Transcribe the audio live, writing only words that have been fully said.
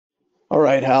All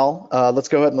right, Hal, let's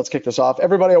go ahead and let's kick this off.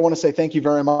 Everybody, I want to say thank you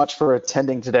very much for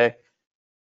attending today.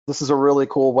 This is a really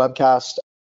cool webcast.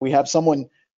 We have someone,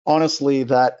 honestly,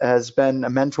 that has been a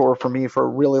mentor for me for a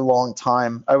really long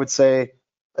time. I would say,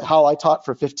 Hal, I taught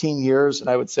for 15 years, and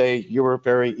I would say you were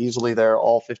very easily there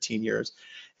all 15 years.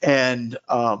 And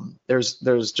there's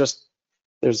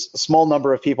a small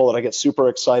number of people that I get super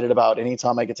excited about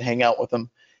anytime I get to hang out with them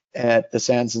at the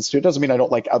Sands Institute. It doesn't mean I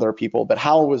don't like other people, but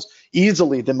Hal was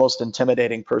easily the most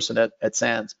intimidating person at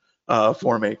Sands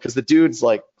for me, because the dude's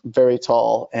like very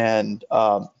tall, and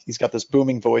he's got this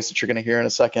booming voice that you're going to hear in a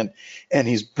second, and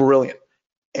he's brilliant.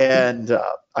 And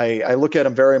I look at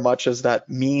him very much as that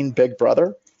mean big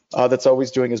brother that's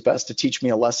always doing his best to teach me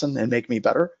a lesson and make me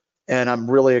better. And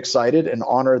I'm really excited and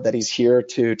honored that he's here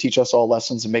to teach us all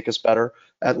lessons and make us better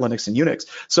at Linux and Unix.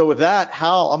 So with that,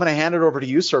 Hal, I'm going to hand it over to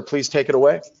you, sir. Please take it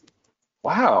away.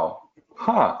 Wow.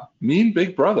 Huh. Mean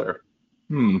big brother.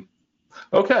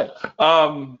 Okay.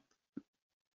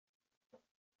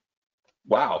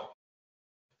 Wow.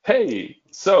 Hey,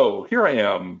 so here I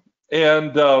am.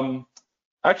 And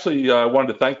actually, I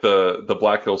wanted to thank the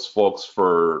Black Hills folks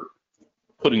for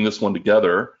putting this one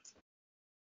together.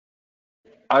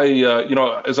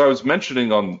 As I was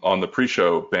mentioning on the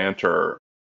pre-show banter,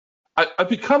 I've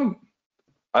become,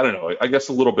 I don't know, I guess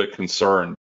a little bit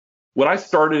concerned. When I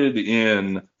started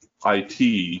in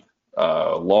IT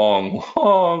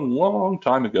long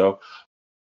time ago,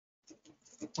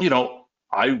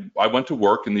 I went to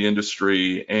work in the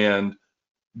industry, and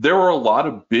there were a lot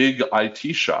of big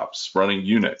IT shops running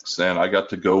Unix, and I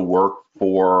got to go work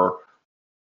for,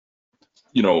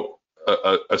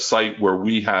 a site where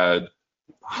we had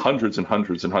hundreds and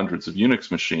hundreds and hundreds of Unix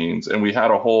machines, and we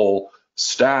had a whole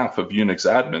staff of Unix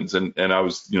admins, and I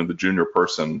was, the junior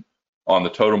person on the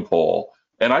totem pole,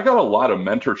 and I got a lot of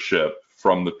mentorship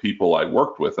from the people I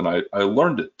worked with, and I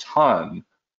learned a ton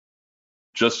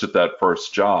just at that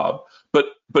first job.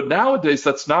 But nowadays,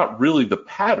 that's not really the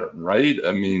pattern, right?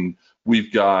 I mean,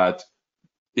 we've got,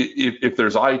 if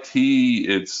there's IT,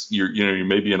 it's you're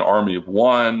maybe an army of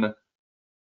one.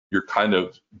 You're kind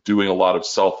of doing a lot of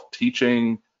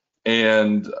self-teaching,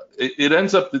 and it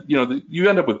ends up that you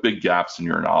end up with big gaps in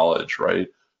your knowledge, right?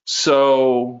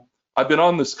 So I've been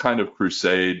on this kind of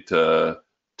crusade to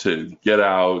get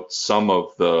out some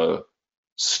of the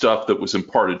stuff that was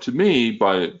imparted to me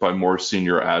by more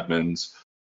senior admins.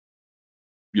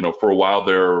 For a while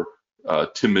there,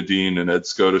 Tim Medine and Ed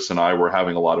Scotus and I were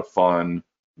having a lot of fun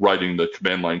writing the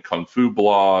Command Line Kung Fu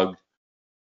blog.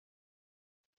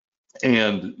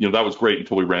 And that was great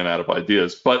until we ran out of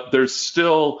ideas. But there's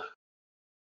still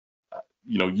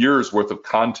years worth of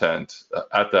content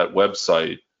at that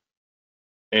website.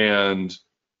 And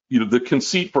the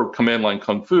conceit for Command Line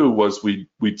Kung Fu was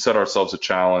we'd set ourselves a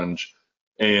challenge,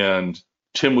 and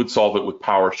Tim would solve it with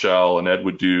PowerShell, and Ed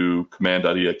would do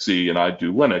command.exe, and I'd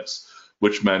do Linux,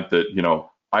 which meant that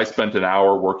I spent an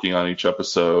hour working on each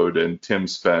episode, and Tim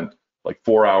spent like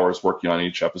 4 hours working on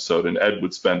each episode, and Ed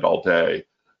would spend all day.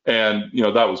 And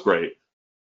that was great.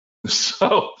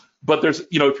 So, but there's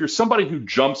if you're somebody who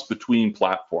jumps between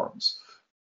platforms,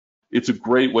 it's a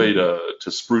great way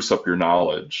to spruce up your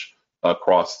knowledge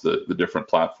across the different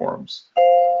platforms.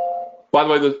 By the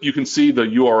way, you can see the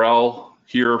URL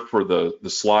here for the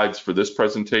slides for this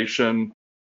presentation.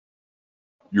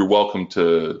 You're welcome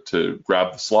to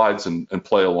grab the slides and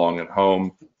play along at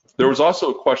home. There was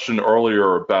also a question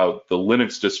earlier about the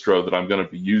Linux distro that I'm going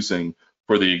to be using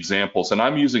for the examples, and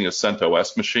I'm using a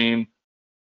CentOS machine,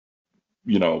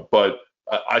 but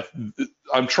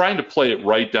I'm trying to play it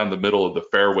right down the middle of the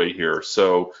fairway here.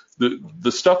 So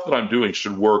the stuff that I'm doing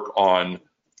should work on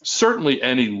certainly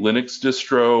any Linux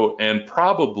distro, and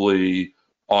probably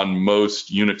on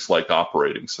most Unix-like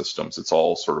operating systems. It's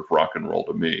all sort of rock and roll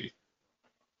to me.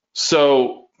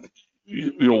 So,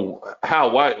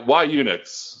 Hal, why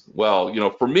Unix? Well,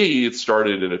 for me, it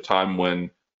started at a time when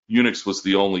Unix was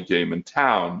the only game in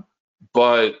town,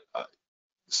 but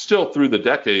still through the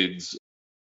decades,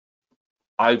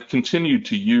 I've continued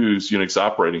to use Unix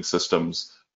operating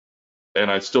systems, and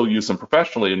I still use them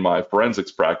professionally in my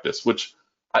forensics practice, which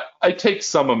I take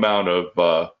some amount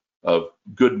of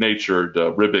good-natured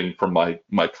ribbing from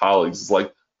my colleagues. It's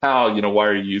like, Hal, why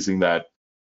are you using that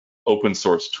open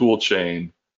source tool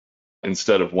chain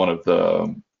instead of one of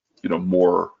the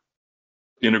more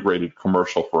integrated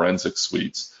commercial forensic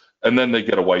suites? And then they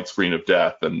get a white screen of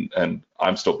death, and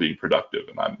I'm still being productive,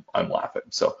 and I'm laughing.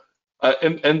 So,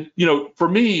 and for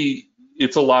me,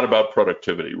 it's a lot about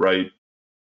productivity, right?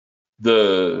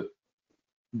 The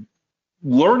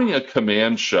learning a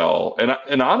command shell,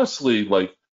 and honestly,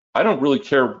 like I don't really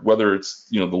care whether it's,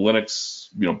 the Linux,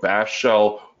 bash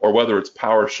shell, or whether it's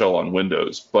PowerShell on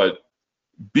Windows, but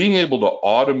being able to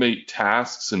automate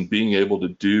tasks and being able to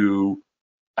do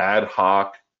ad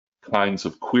hoc kinds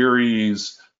of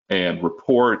queries and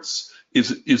reports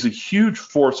is a huge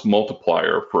force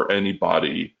multiplier for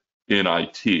anybody in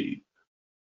IT.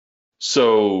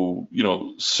 So,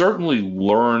 certainly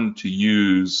learn to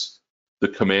use the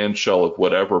command shell of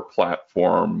whatever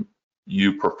platform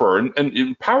you prefer.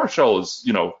 And PowerShell is,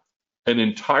 an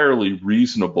entirely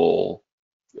reasonable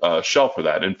shell for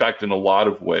that. In fact, in a lot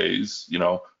of ways,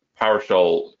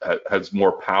 PowerShell has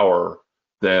more power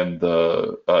than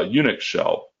the Unix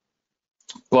shell.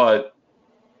 But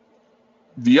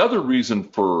the other reason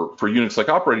for Unix-like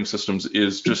operating systems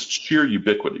is just sheer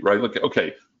ubiquity, right? Like,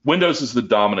 okay, Windows is the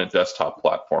dominant desktop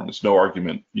platform. There's no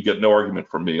argument. You get no argument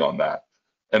from me on that.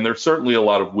 And there's certainly a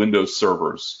lot of Windows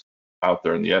servers out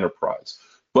there in the enterprise.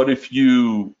 But if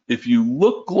you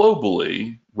look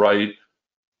globally, right,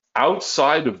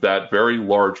 outside of that very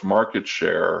large market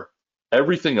share,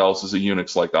 everything else is a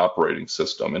Unix-like operating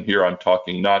system. And here I'm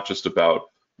talking not just about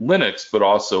Linux, but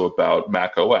also about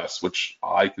Mac OS, which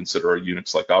I consider a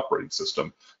Unix-like operating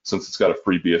system since it's got a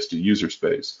free BSD user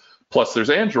space. Plus there's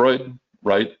Android,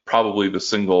 right? Probably the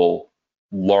single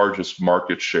largest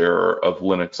market share of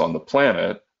Linux on the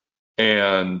planet.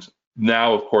 And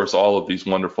now, of course, all of these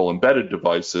wonderful embedded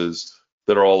devices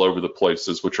that are all over the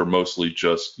places, which are mostly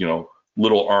just,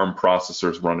 little ARM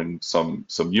processors running some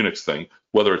Unix thing,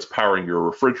 whether it's powering your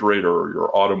refrigerator or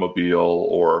your automobile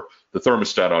or the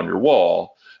thermostat on your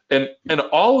wall. And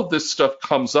all of this stuff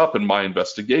comes up in my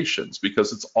investigations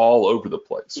because it's all over the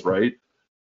place, right?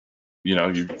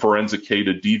 You forensicate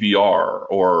a DVR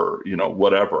or,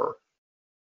 whatever.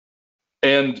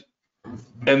 And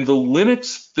the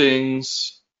Linux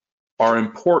things are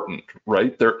important,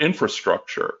 right? Their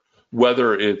infrastructure,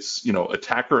 whether it's,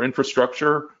 attacker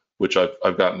infrastructure, which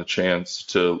I've gotten a chance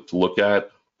to look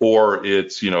at, or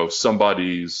it's,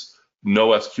 somebody's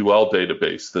NoSQL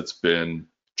database that's been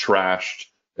trashed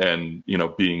and,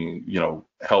 being,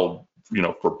 held,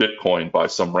 for Bitcoin by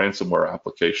some ransomware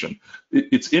application.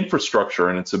 It's infrastructure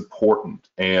and it's important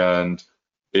and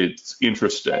it's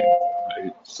interesting,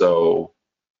 right? So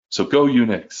go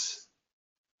Unix.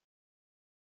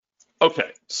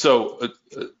 Okay, so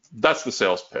that's the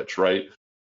sales pitch, right?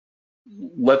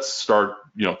 Let's start,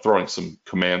 throwing some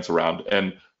commands around,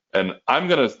 and I'm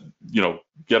gonna,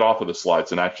 get off of the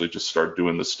slides and actually just start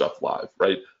doing this stuff live,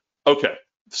 right? Okay,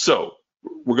 so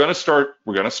we're gonna start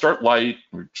light.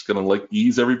 We're just gonna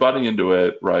ease everybody into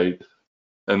it, right?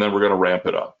 And then we're gonna ramp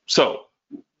it up. So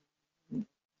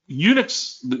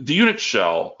Unix, the Unix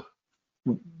shell,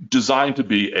 designed to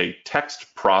be a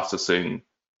text processing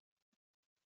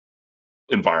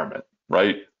environment,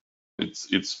 right?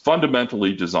 It's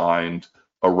fundamentally designed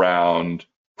around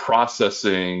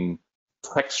processing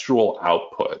textual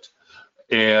output.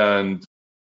 And,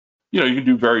 you can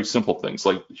do very simple things.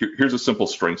 Like here's a simple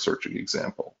string searching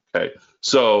example, okay?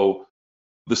 So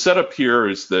the setup here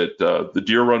is that the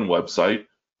Deer Run website,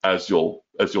 as you'll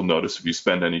notice if you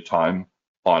spend any time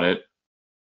on it,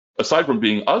 aside from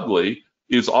being ugly,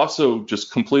 is also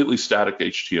just completely static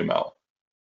HTML.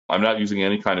 I'm not using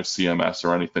any kind of CMS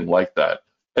or anything like that.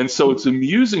 And so it's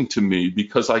amusing to me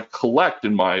because I collect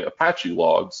in my Apache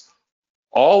logs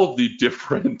all of the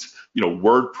different,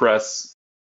 WordPress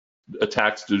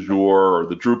attacks du jour or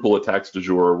the Drupal attacks du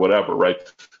jour or whatever, right?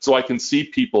 So I can see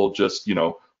people just,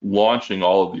 launching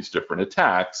all of these different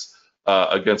attacks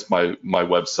against my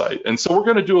website. And so we're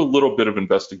going to do a little bit of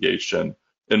investigation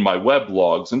in my web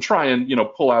logs and try and,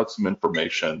 pull out some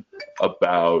information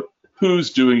about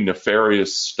who's doing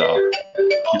nefarious stuff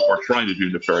or trying to do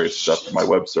nefarious stuff to my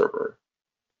web server.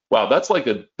 Wow, that's like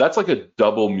a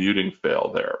double muting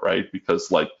fail there, right?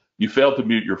 Because you failed to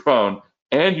mute your phone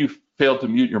and you failed to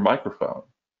mute your microphone.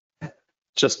 It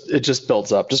just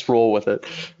builds up. Just roll with it,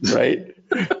 right?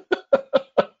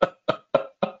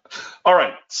 All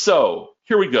right, so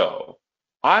here we go.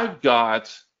 I've got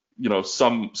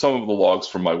some of the logs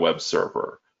from my web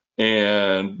server.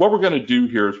 And what we're going to do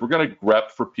here is we're going to grep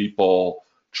for people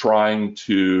trying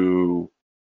to,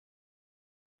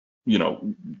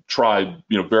 try,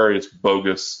 various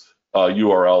bogus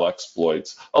URL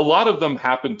exploits. A lot of them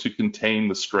happen to contain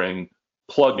the string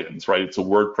plugins, right? It's a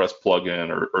WordPress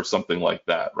plugin or something like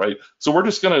that, right? So we're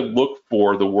just going to look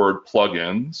for the word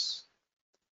plugins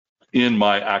in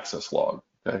my access log,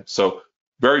 okay? So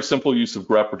very simple use of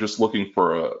grep. We're just looking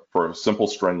for a simple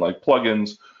string like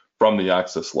plugins from the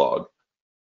access log.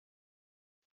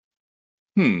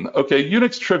 Okay,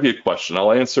 Unix trivia question.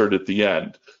 I'll answer it at the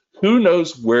end. Who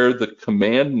knows where the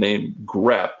command name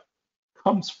grep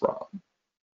comes from.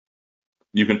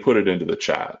 You can put it into the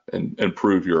chat and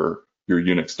prove your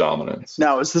Unix dominance.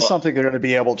 Now, is this something they're going to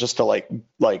be able just to like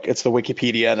it's the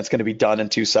Wikipedia and it's going to be done in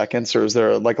 2 seconds, or is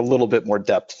there like a little bit more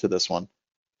depth to this one?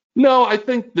 No, I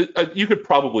think that you could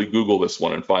probably Google this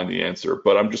one and find the answer,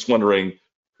 but I'm just wondering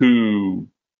who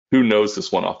knows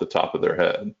this one off the top of their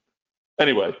head.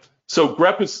 Anyway, so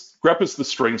grep is the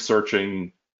string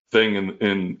searching thing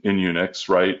in Unix,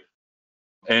 right?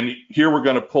 And here we're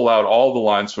going to pull out all the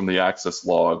lines from the access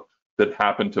log that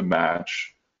happen to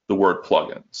match the word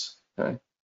plugins. Okay.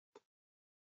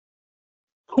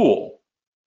 Cool.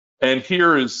 And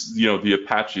here is, the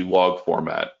Apache log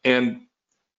format. And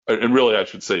really, I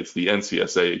should say it's the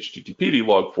NCSA HTTPD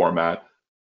log format.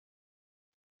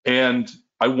 And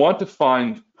I want to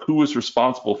find who is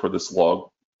responsible for this log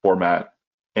format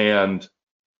and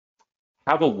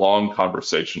have a long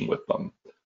conversation with them.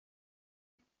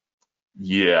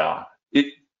 Yeah.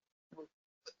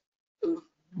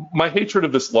 My hatred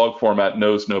of this log format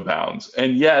knows no bounds.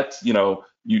 And yet,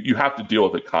 you have to deal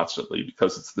with it constantly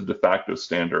because it's the de facto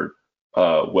standard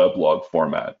web log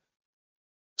format.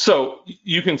 So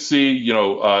you can see,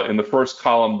 in the first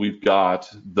column, we've got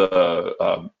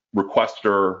the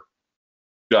requester,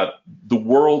 got the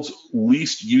world's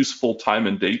least useful time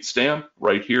and date stamp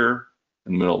right here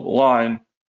in the middle of the line.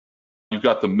 You've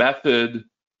got the method,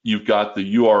 you've got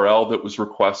the URL that was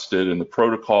requested in the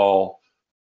protocol.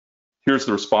 Here's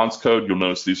the response code. You'll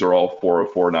notice these are all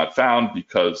 404 not found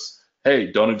because,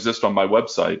 hey, don't exist on my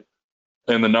website.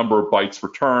 And the number of bytes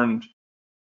returned.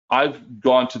 I've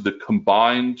gone to the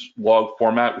combined log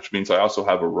format, which means I also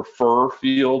have a refer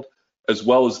field, as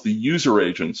well as the user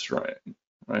agent string,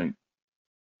 right?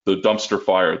 The dumpster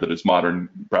fire that is modern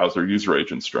browser user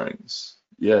agent strings.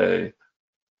 Yay.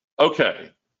 Okay,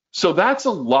 so that's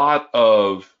a lot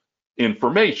of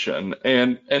information,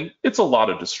 and it's a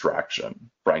lot of distraction,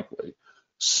 frankly.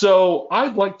 So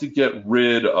I'd like to get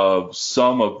rid of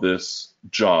some of this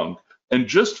junk and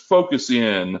just focus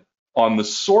in on the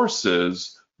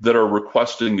sources that are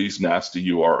requesting these nasty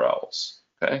URLs,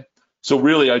 okay? So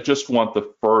really, I just want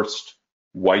the first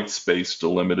white space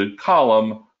delimited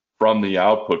column from the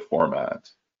output format.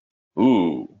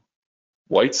 Ooh,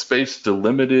 white space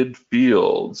delimited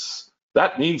fields.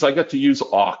 That means I get to use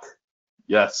awk.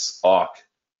 Yes, awk.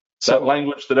 That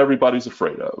language that everybody's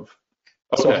afraid of.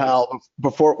 Okay. So Hal,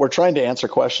 before we're trying to answer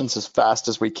questions as fast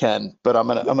as we can, but I'm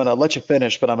gonna let you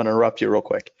finish, but I'm gonna interrupt you real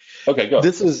quick. Okay, go.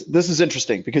 This is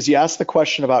interesting because you asked the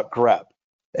question about grep,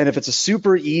 and if it's a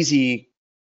super easy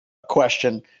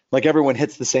question, like everyone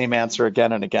hits the same answer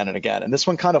again and again and again. And this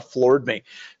one kind of floored me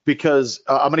because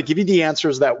I'm gonna give you the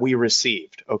answers that we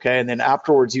received, okay? And then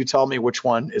afterwards, you tell me which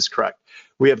one is correct.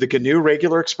 We have the GNU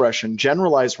regular expression,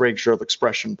 generalized regular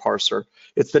expression parser.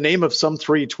 It's the name of some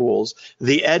 3 tools.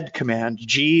 The ed command,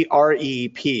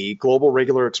 grep, global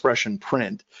regular expression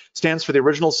print, stands for the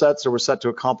original sets that were set to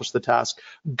accomplish the task.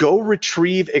 Go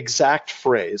retrieve exact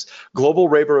phrase, global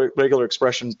regular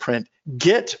expression print,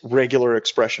 get regular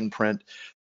expression print.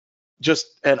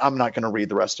 And I'm not going to read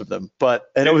the rest of them,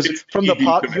 and it was from the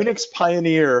Unix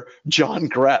pioneer, John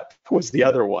Grep was the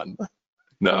other one.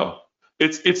 No.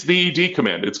 It's the ed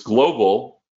command. It's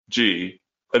global G,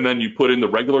 and then you put in the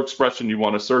regular expression you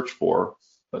want to search for.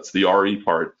 That's the RE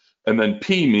part. And then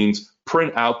P means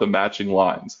print out the matching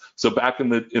lines. So back in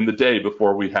the day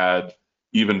before we had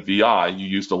even VI, you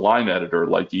used a line editor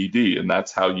like ed, and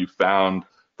that's how you found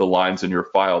the lines in your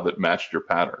file that matched your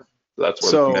pattern. That's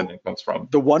where the commanding comes from.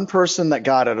 The one person that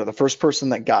got it, or the first person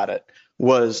that got it,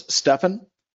 was Stefan.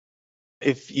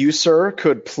 If you, sir,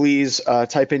 could please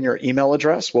type in your email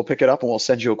address, we'll pick it up and we'll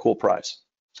send you a cool prize.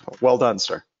 So, well done,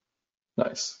 sir.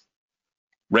 Nice.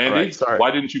 Randy,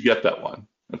 why didn't you get that one?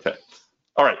 Okay.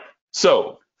 All right.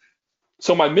 So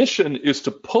my mission is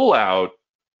to pull out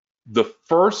the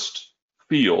first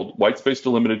field, white space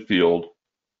delimited field,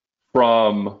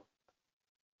 from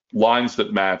lines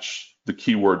that match the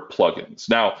keyword plugins.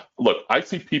 Now, look, I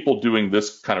see people doing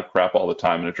this kind of crap all the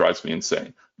time, and it drives me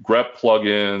insane. Grep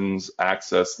plugins,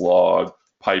 access log,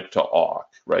 pipe to awk,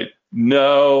 right?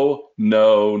 No.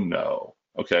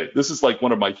 Okay, this is like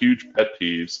one of my huge pet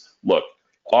peeves. Look,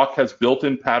 awk has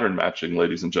built-in pattern matching,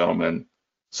 ladies and gentlemen.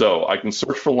 So I can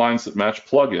search for lines that match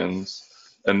plugins,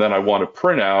 and then I want to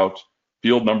print out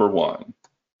field number 1.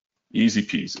 Easy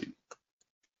peasy.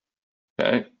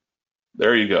 Okay,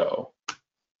 there you go.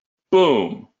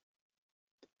 Boom.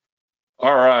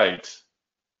 All right,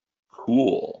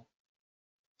 cool.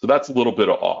 So that's a little bit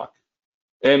of awk.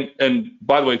 And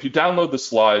by the way, if you download the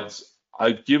slides,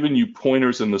 I've given you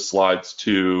pointers in the slides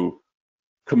to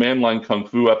command line kung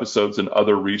fu episodes and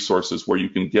other resources where you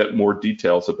can get more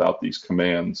details about these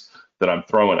commands that I'm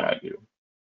throwing at you.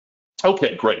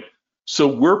 Okay, great. So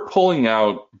we're pulling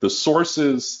out the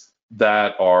sources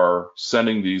that are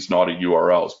sending these naughty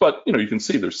URLs, but you can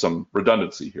see there's some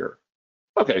redundancy here.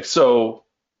 Okay, so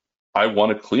I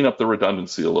want to clean up the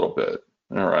redundancy a little bit.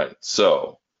 All right,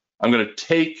 so I'm going to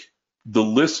take the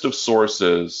list of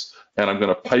sources and I'm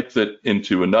going to pipe it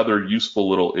into another useful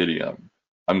little idiom.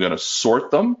 I'm going to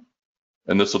sort them,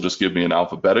 and this will just give me an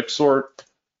alphabetic sort.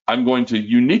 I'm going to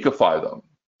uniqueify them.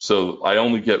 So I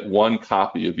only get one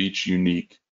copy of each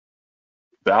unique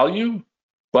value,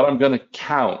 but I'm going to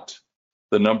count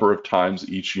the number of times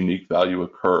each unique value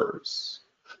occurs.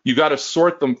 You got to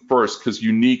sort them first because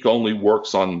unique only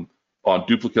works on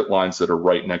duplicate lines that are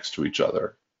right next to each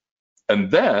other.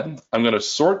 And then I'm going to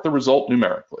sort the result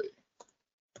numerically,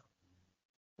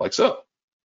 like so.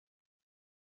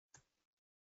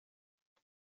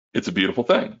 It's a beautiful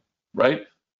thing, right?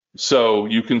 So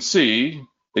you can see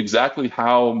exactly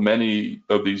how many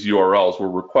of these URLs were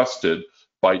requested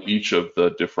by each of the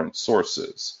different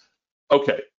sources.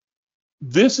 Okay,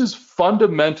 this is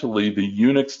fundamentally the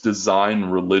Unix design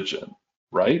religion,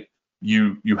 right?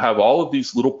 You have all of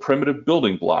these little primitive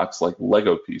building blocks like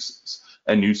Lego pieces,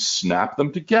 and you snap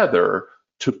them together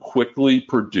to quickly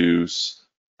produce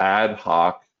ad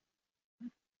hoc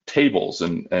tables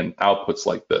and outputs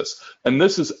like this. And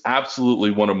this is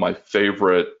absolutely one of my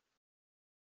favorite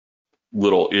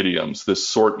little idioms, this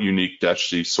sort unique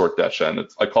 -c sort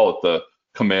 -n. I call it the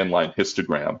command line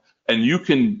histogram. And you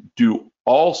can do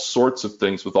all sorts of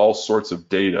things with all sorts of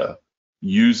data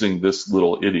using this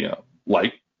little idiom.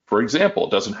 Like, for example,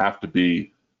 it doesn't have to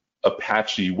be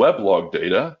Apache weblog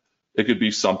data. It could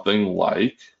be something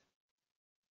like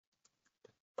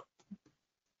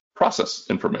process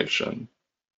information.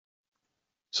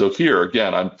 So here,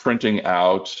 again, I'm printing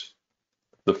out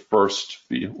the first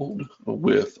field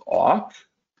with awk,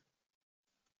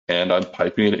 and I'm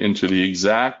piping it into the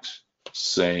exact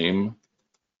same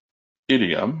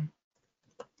idiom.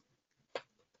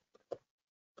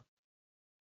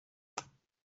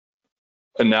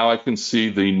 And now I can see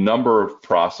the number of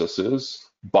processes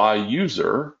by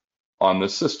user on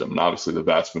this system. And obviously the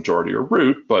vast majority are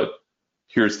root, but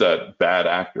here's that bad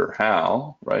actor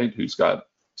Hal, right, who's got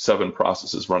 7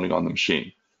 processes running on the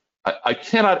machine. I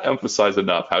cannot emphasize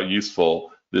enough how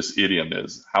useful this idiom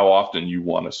is, how often you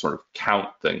want to sort of count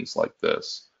things like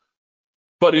this.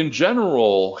 But in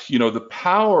general, the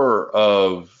power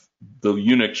of the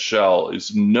Unix shell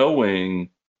is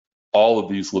knowing all of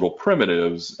these little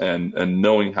primitives and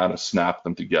knowing how to snap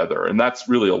them together. And that's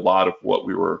really a lot of what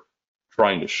we were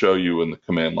trying to show you in the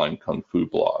command line Kung Fu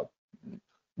blog.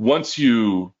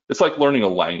 It's like learning a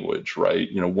language, right?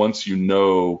 Once you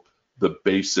know the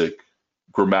basic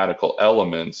grammatical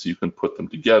elements, you can put them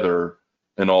together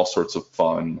in all sorts of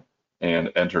fun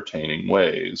and entertaining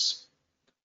ways.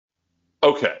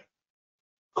 Okay,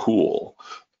 cool.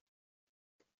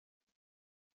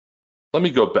 Let me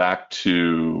go back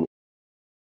to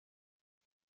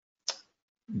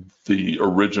the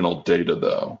original data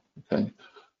though, okay?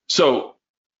 So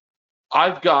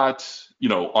I've got,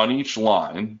 on each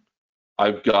line,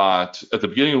 I've got, at the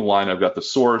beginning of the line, I've got the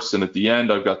source, and at the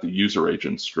end, I've got the user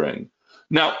agent string.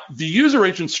 Now, the user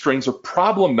agent strings are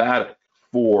problematic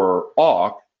for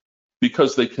awk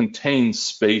because they contain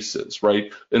spaces,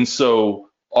 right? And so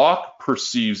awk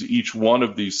perceives each one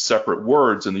of these separate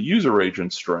words in the user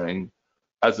agent string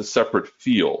as a separate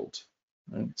field,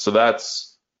 right? So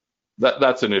that's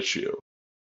an issue.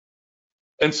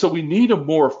 And so we need a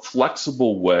more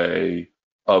flexible way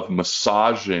of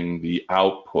massaging the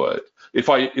output. If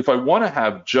I want to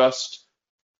have just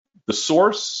the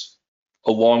source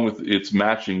along with its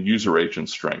matching user agent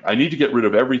string, I need to get rid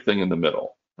of everything in the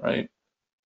middle, right?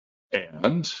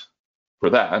 And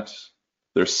for that,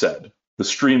 there's sed, the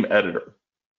stream editor,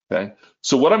 okay?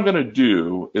 So what I'm going to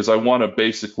do is I want to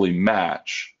basically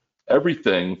match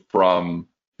everything from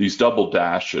these double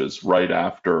dashes right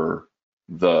after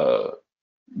the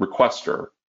requester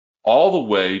all the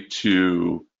way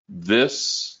to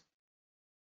this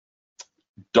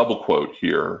double quote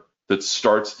here that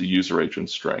starts the user agent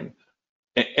string.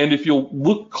 And if you'll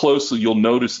look closely, you'll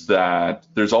notice that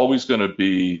there's always going to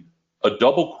be a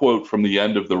double quote from the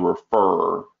end of the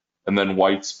refer, and then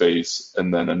white space,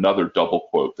 and then another double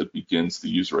quote that begins the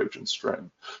user agent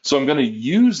string. So I'm going to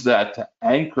use that to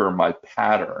anchor my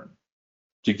pattern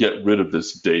to get rid of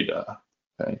this data,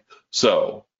 okay?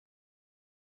 So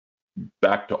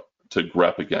back to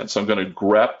grep again. So I'm going to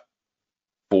grep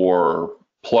for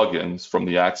plugins from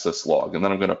the access log, and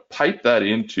then I'm going to pipe that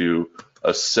into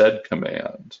a sed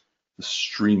command, the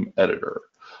stream editor.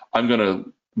 I'm going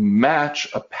to match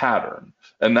a pattern.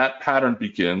 And that pattern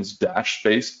begins dash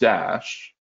space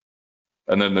dash,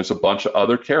 and then there's a bunch of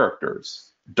other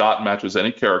characters. Dot matches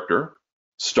any character.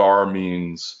 Star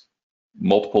means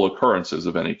multiple occurrences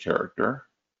of any character.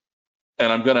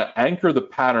 And I'm going to anchor the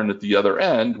pattern at the other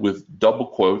end with double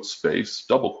quote space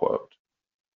double quote.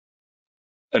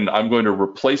 And I'm going to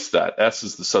replace that. S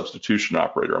is the substitution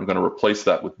operator. I'm going to replace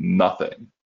that with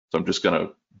nothing. So I'm just going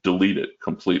to delete it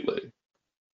completely.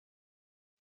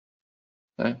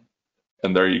 Okay.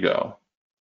 And there you go.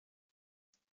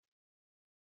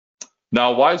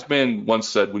 Now, a wise man once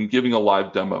said, when giving a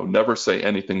live demo, never say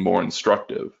anything more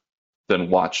instructive than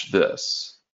watch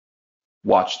this.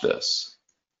 Watch this.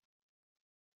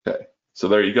 Okay, so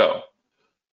there you go.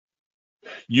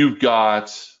 You've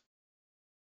got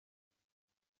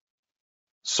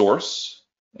source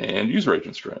and user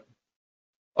agent string.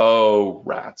 Oh,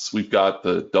 rats. We've got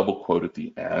the double quote at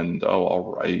the end. Oh,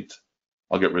 all right.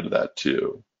 I'll get rid of that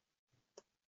too.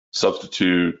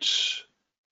 Substitute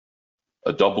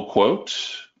a double quote.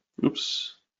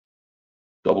 Oops.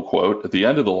 Double quote at the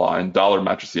end of the line. Dollar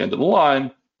matches the end of the line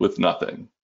with nothing.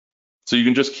 So you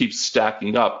can just keep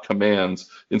stacking up commands.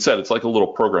 Instead, it's like a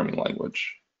little programming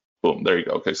language. Boom, there you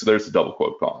go. Okay, so there's the double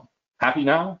quote gone. Happy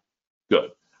now?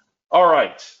 Good. All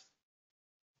right.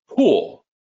 Cool.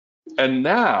 And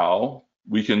now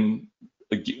we can,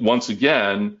 once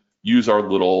again, use our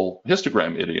little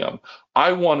histogram idiom.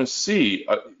 I want to see,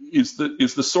 is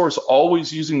the source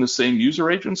always using the same user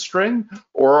agent string,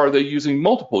 or are they using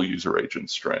multiple user agent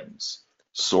strings?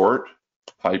 Sort,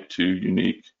 pipe 2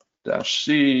 unique dash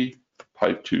C,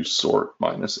 pipe 2 sort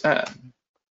minus N.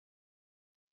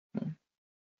 Okay.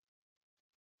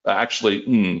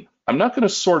 Actually, I'm not going to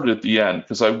sort it at the end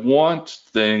because I want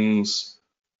things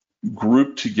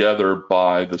grouped together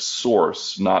by the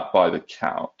source, not by the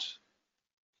count.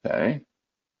 Okay.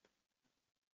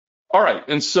 All right.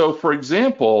 And so, for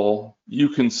example, you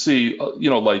can see,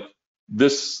 like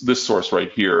this source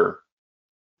right here,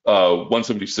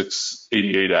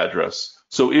 176.88 address.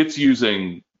 So it's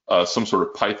using some sort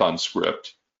of Python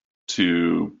script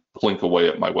to plink away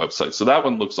at my website. So that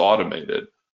one looks automated.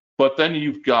 But then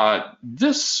you've got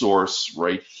this source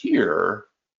right here,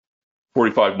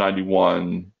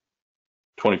 4591,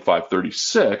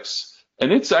 2536,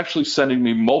 and it's actually sending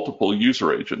me multiple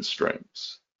user agent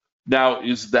strings. Now,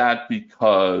 is that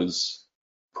because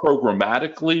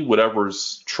programmatically,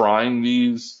 whatever's trying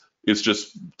these is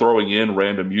just throwing in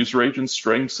random user agent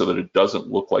strings so that it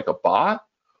doesn't look like a bot?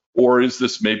 Or is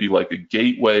this maybe like a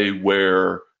gateway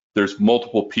where there's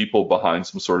multiple people behind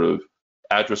some sort of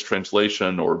address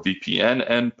translation or VPN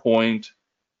endpoint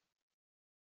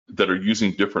that are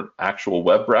using different actual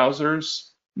web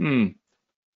browsers?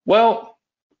 Well,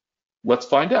 let's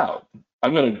find out.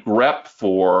 I'm going to grep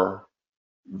for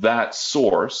that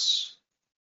source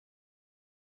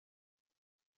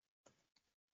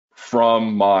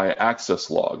from my access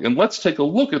log. And let's take a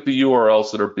look at the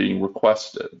URLs that are being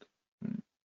requested.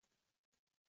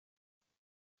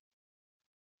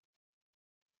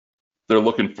 They're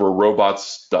looking for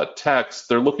robots.txt.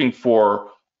 They're looking for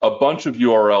a bunch of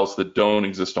URLs that don't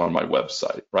exist on my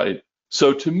website, right?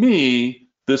 So to me,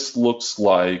 this looks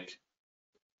like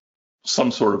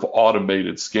some sort of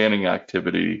automated scanning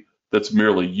activity that's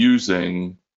merely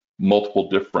using multiple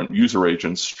different user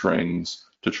agent strings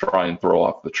to try and throw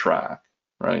off the track,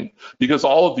 right? Because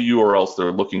all of the URLs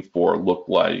they're looking for look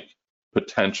like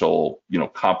potential,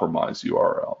 compromise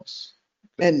URLs.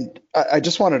 And I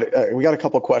just wanted to, we got a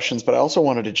couple of questions, but I also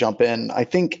wanted to jump in. I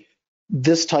think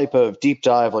this type of deep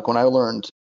dive, like when I learned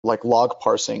like log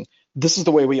parsing, this is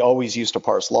the way we always used to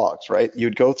parse logs, right?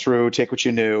 You'd go through, take what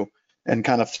you knew, and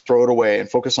kind of throw it away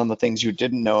and focus on the things you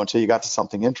didn't know until you got to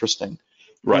something interesting.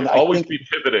 Right. Always be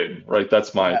pivoting, right?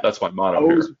 That's my motto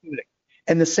here.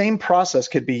 And the same process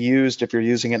could be used if you're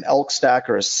using an elk stack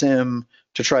or a sim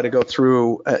to try to go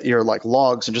through your like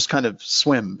logs and just kind of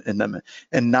swim in them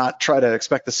and not try to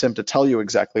expect the sim to tell you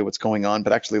exactly what's going on,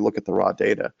 but actually look at the raw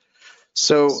data.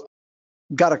 So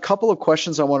got a couple of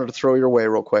questions I wanted to throw your way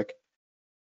real quick.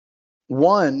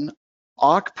 One,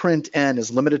 awk print n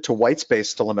is limited to white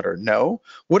space delimiter. No.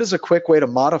 What is a quick way to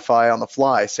modify on the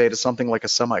fly, say to something like a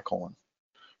semicolon?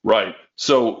 Right.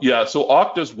 So yeah, so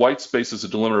awk does white space as a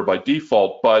delimiter by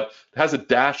default, but it has a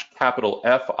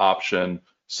 -F option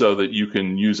so that you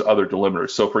can use other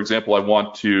delimiters. So for example, I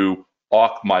want to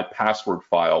awk my password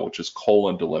file, which is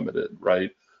colon delimited,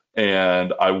 right?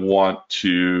 And I want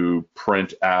to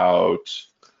print out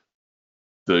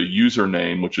the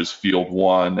username, which is field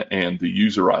 1, and the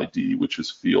user ID, which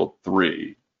is field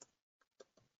 3.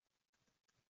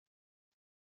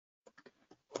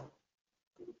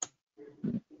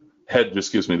 head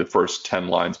just gives me the first 10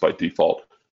 lines by default.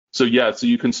 So yeah, so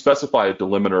you can specify a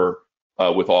delimiter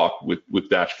with awk with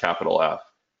dash capital F.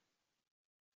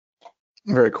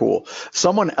 Very cool.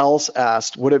 Someone else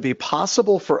asked, would it be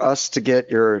possible for us to get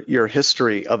your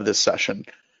history of this session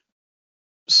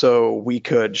so we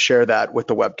could share that with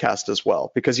the webcast as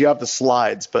well? Because you have the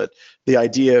slides, but the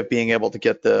idea of being able to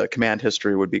get the command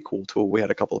history would be cool too. We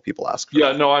had a couple of people ask for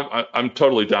Yeah, that. no, I'm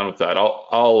totally down with that.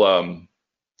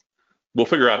 We'll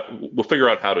figure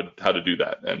out how to do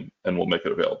that, and we'll make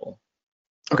it available.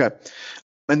 Okay.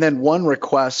 And then one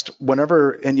request,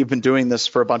 whenever, and you've been doing this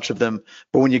for a bunch of them,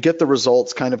 but when you get the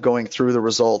results, kind of going through the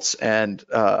results and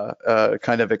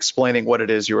kind of explaining what it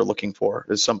is you were looking for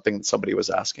is something that somebody was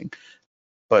asking.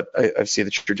 But I see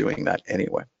that you're doing that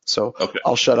anyway. So Okay.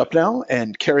 I'll shut up now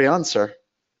and carry on, sir.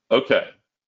 Okay,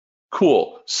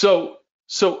 cool. So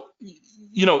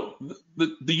you know,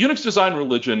 the Unix design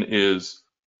religion is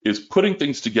putting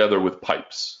things together with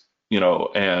pipes, you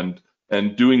know, and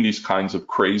doing these kinds of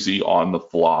crazy on the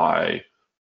fly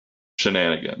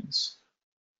shenanigans.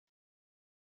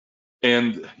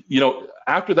 And you know,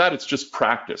 after that, it's just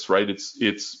practice, right?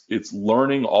 It's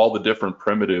learning all the different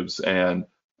primitives and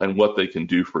what they can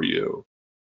do for you.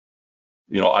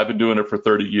 You know, I've been doing it for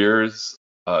 30 years.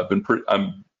 I'm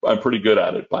pretty good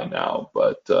at it by now.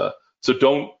 But so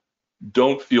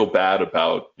don't feel bad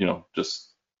about, you know, just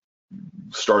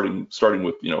starting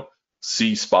with, you know,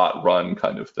 C spot run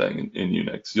kind of thing in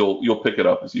Unix. You'll pick it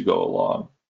up as you go along.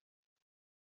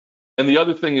 And the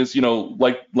other thing is, you know,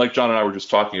 like John and I were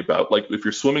just talking about, like if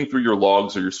you're swimming through your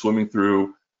logs or you're swimming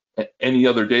through any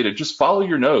other data, just follow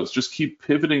your nose. Just keep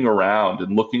pivoting around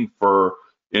and looking for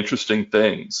interesting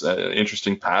things,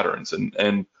 interesting patterns,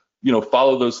 and you know,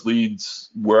 follow those leads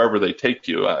wherever they take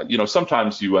you. You know,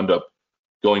 sometimes you end up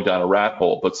going down a rat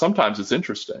hole, but sometimes it's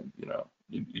interesting. You know,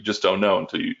 you just don't know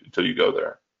until you go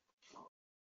there.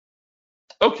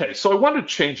 Okay, so I wanted to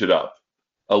change it up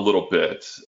a little bit.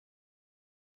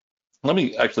 Let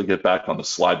me actually get back on the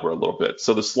slideware a little bit.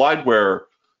 So the slideware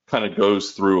kind of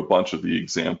goes through a bunch of the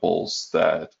examples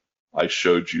that I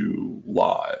showed you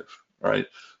live, right?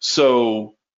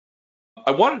 So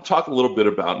I wanted to talk a little bit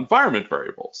about environment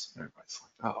variables. Everybody's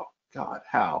like, oh God,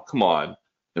 how? Come on.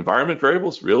 Environment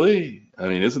variables, really? I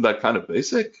mean, isn't that kind of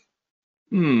basic?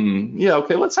 Yeah,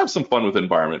 okay, let's have some fun with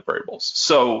environment variables.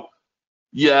 So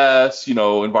yes, you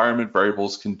know, environment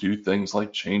variables can do things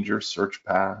like change your search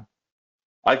path.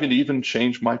 I can even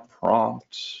change my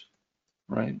prompt,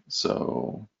 right?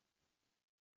 So,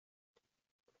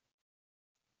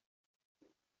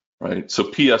 right, so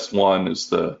PS1 is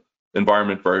the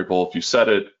environment variable. If you set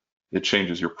it, it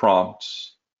changes your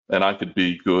prompt, and I could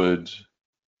be good.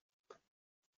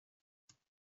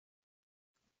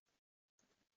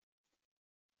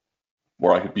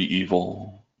 Or I could be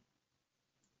evil.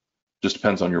 Just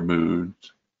depends on your mood.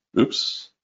 Oops.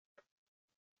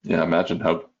 Yeah, imagine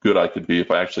how good I could be if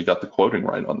I actually got the quoting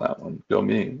right on that one. Go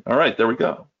me. All right, there we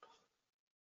go.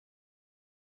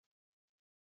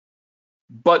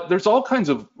 But there's all kinds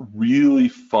of really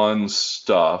fun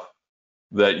stuff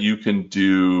that you can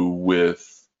do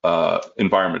with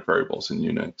environment variables in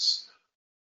Unix.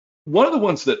 One of the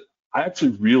ones that I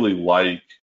actually really like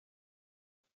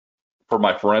for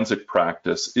my forensic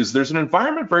practice is there's an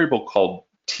environment variable called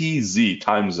TZ,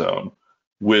 time zone,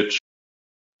 which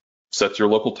sets your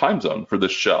local time zone for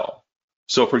this shell.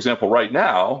 So for example, right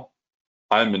now,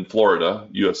 I'm in Florida,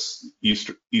 US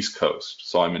East Coast,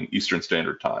 so I'm in Eastern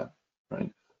Standard Time, right?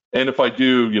 And if I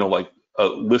do, you know, like a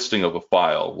listing of a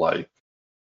file, like,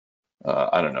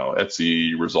 I don't know,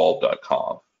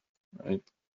 etcresolve.conf, right?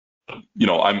 You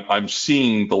know, I'm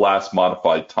seeing the last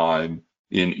modified time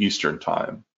in Eastern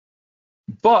Time.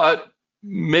 But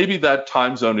maybe that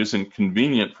time zone isn't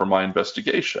convenient for my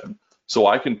investigation. So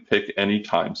I can pick any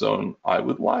time zone I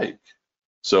would like.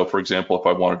 So for example, if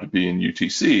I wanted to be in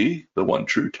UTC, the one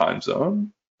true time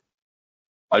zone,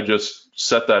 I just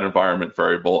set that environment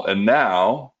variable. And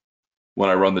now when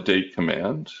I run the date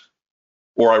command,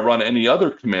 or I run any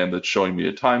other command that's showing me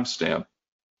a timestamp,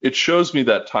 it shows me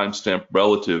that timestamp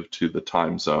relative to the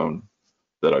time zone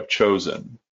that I've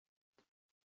chosen.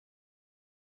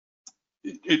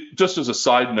 Just as a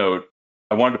side note,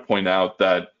 I wanted to point out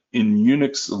that in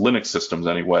Linux systems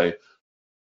anyway,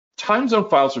 time zone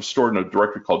files are stored in a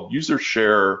directory called user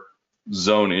share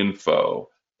zone info.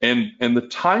 And the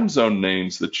time zone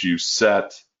names that you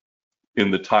set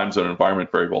in the time zone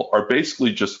environment variable are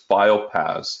basically just file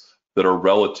paths that are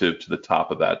relative to the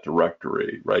top of that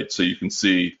directory, right? So you can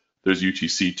see there's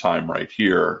UTC time right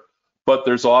here, but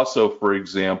there's also, for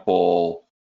example,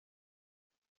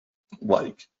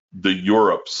 like the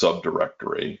Europe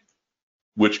subdirectory,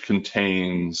 which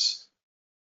contains,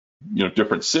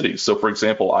 different cities. So for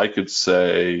example, I could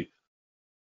say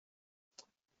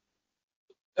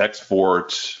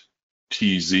export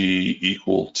TZ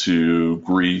equal to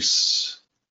Greece,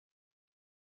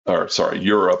 or sorry,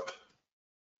 Europe,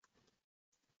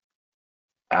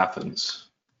 Athens,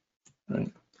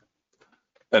 right?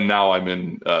 And now I'm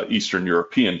in Eastern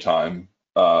European time,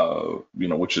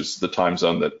 which is the time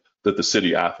zone that the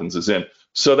city Athens is in.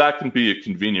 So that can be a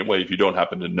convenient way. If you don't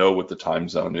happen to know what the time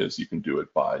zone is, you can do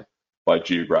it by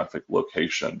geographic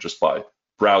location, just by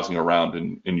browsing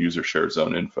around in user share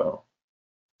zone info.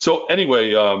 So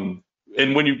anyway,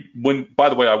 and when by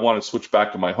the way, I want to switch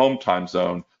back to my home time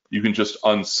zone, you can just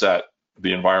unset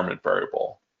the environment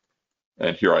variable.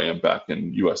 And here I am back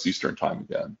in US Eastern time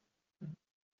again.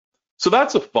 So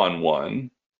that's a fun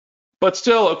one, but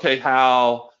still, okay,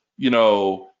 Hal,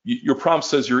 your prompt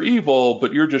says you're evil,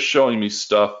 but you're just showing me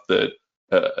stuff that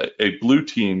a blue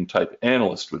team type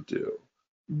analyst would do.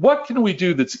 What can we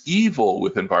do that's evil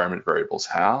with environment variables,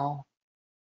 Hal?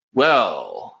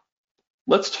 Well,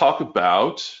 let's talk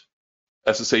about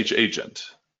SSH agent.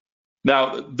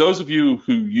 Now, those of you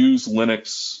who use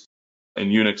Linux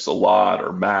and Unix a lot,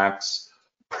 or Macs,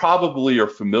 probably are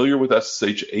familiar with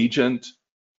SSH agent.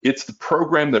 It's the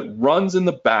program that runs in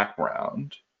the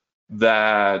background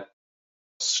that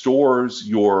stores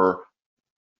your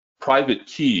private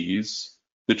keys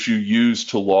that you use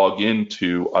to log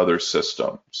into other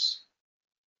systems.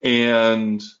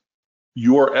 And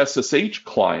your SSH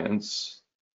clients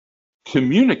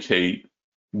communicate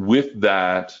with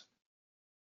that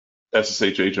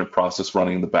SSH agent process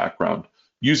running in the background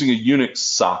using a Unix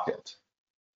socket.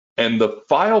 And the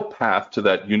file path to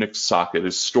that Unix socket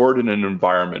is stored in an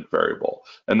environment variable.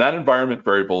 And that environment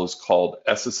variable is called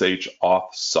SSH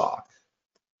authsock.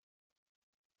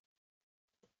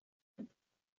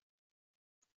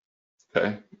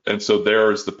 Okay, and so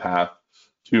there is the path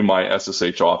to my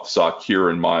SSH authsock here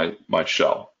in my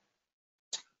shell.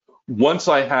 Once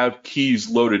I have keys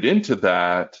loaded into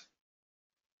that,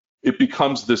 it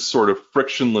becomes this sort of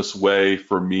frictionless way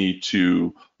for me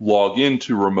to log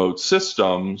into remote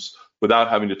systems without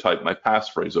having to type my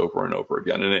passphrase over and over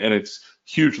again. And it's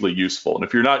hugely useful. And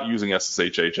if you're not using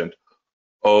SSH agent,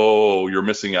 you're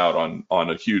missing out on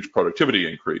a huge productivity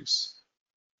increase.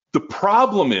 The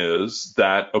problem is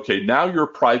that, okay, now your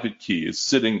private key is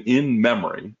sitting in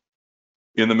memory,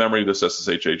 in the memory of this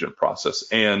SSH agent process.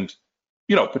 And,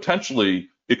 potentially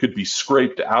it could be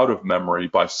scraped out of memory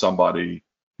by somebody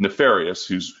nefarious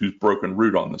who's broken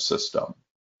root on the system.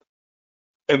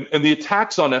 And the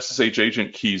attacks on SSH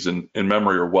agent keys in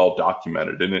memory are well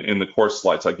documented. And in the course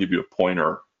slides, I give you a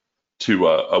pointer to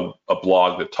a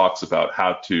blog that talks about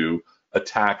how to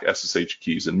attack SSH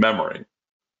keys in memory.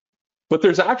 But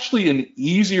there's actually an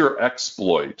easier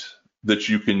exploit that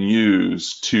you can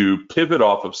use to pivot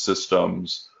off of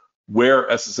systems where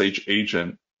SSH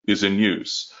agent is in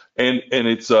use. And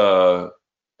it's a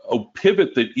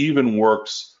pivot that even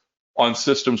works on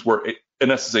systems where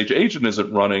an SSH agent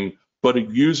isn't running, but a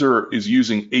user is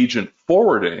using agent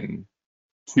forwarding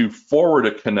to forward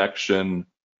a connection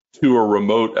to a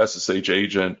remote SSH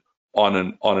agent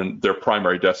on their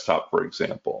primary desktop, for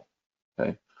example.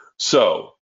 Okay,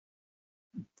 so,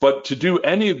 but to do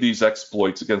any of these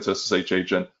exploits against SSH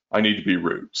agent, I need to be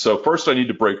root. So first I need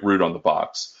to break root on the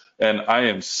box. And I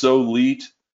am so elite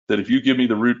that if you give me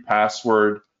the root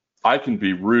password, I can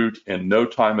be root in no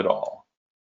time at all.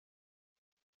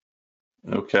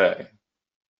 Okay.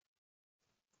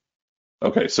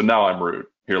 Okay, so now I'm root.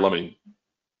 Here, let me.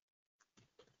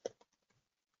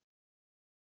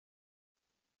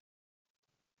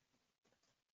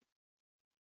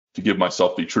 To give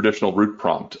myself the traditional root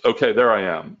prompt. Okay, there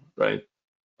I am, right?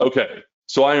 Okay,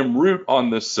 so I am root on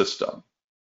this system.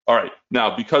 All right,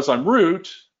 now because I'm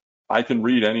root, I can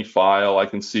read any file, I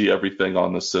can see everything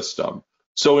on the system.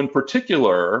 So in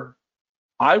particular,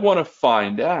 I want to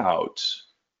find out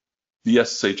the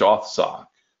SSH authsock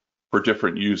for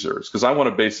different users, because I want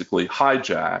to basically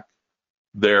hijack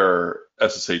their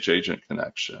SSH agent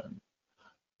connection.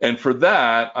 And for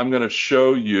that, I'm going to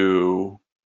show you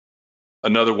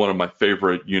another one of my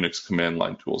favorite Unix command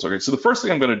line tools. Okay, so the first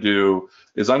thing I'm going to do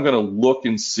is I'm going to look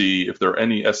and see if there are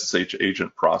any SSH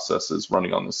agent processes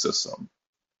running on the system.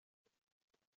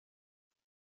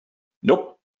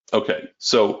 Nope. Okay,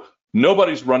 so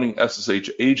nobody's running SSH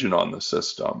agent on the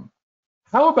system.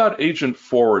 How about agent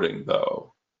forwarding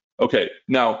though? Okay,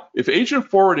 now if agent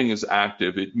forwarding is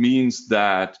active, it means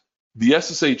that the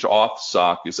SSH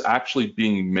authsock is actually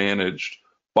being managed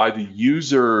by the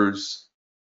user's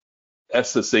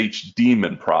SSH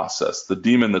daemon process, the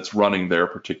daemon that's running their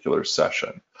particular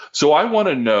session. So I want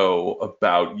to know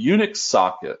about Unix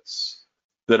sockets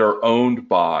that are owned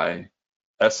by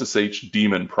SSH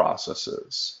daemon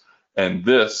processes. And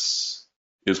this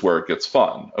is where it gets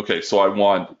fun. Okay, so I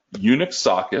want Unix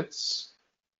sockets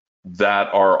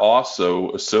that are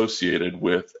also associated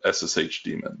with SSH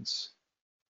daemons.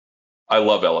 I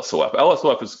love LSOF.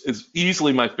 LSOF is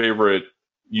easily my favorite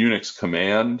Unix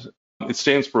command. It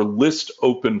stands for list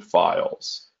open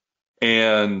files.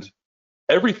 And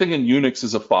everything in Unix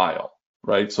is a file,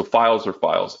 right? So files are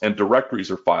files and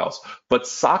directories are files, but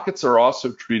sockets are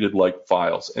also treated like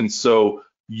files. And so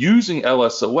using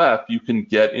LSOF, you can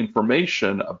get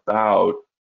information about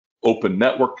open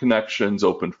network connections,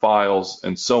 open files,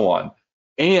 and so on.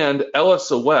 And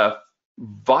LSOF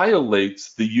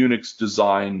violates the Unix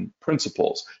design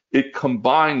principles. It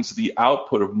combines the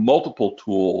output of multiple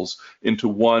tools into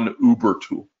one Uber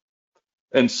tool.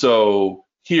 And so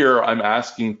here I'm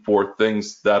asking for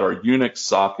things that are Unix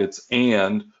sockets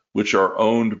and which are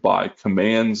owned by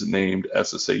commands named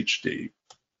SSHD.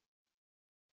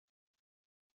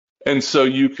 And so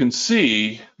you can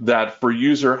see that for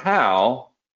user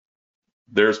HAL,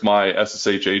 there's my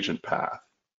SSH agent path.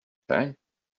 Okay,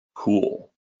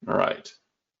 cool. All right.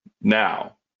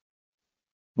 Now,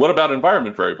 what about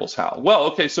environment variables HAL? Well,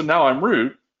 okay, so now I'm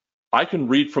root. I can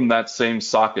read from that same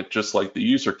socket just like the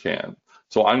user can.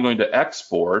 So I'm going to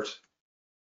export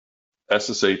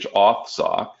SSH auth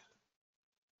sock,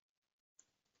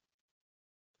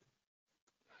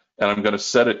 and I'm going to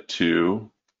set it to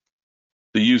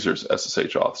the user's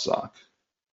SSH auth sock.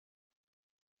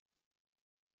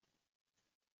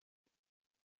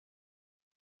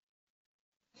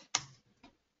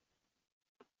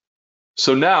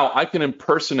 So now I can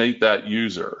impersonate that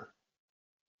user.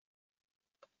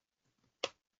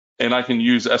 And I can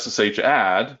use SSH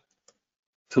add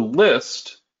to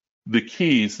list the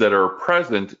keys that are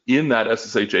present in that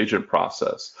SSH agent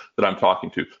process that I'm talking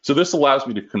to. So this allows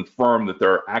me to confirm that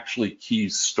there are actually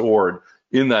keys stored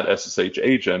in that SSH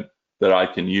agent that I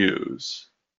can use.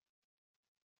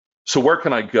 So where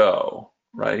can I go,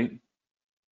 right?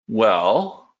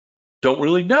 Well, don't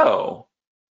really know.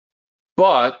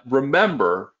 But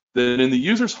remember that in the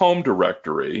user's home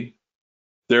directory,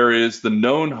 there is the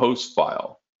known host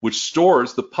file, which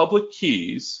stores the public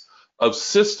keys of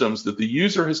systems that the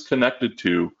user has connected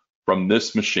to from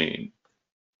this machine.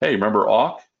 Hey, remember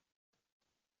awk?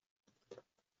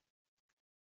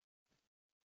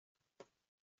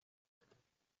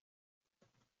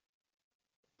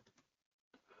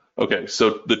 Okay,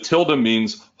 so the tilde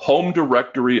means home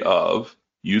directory of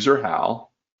user HAL.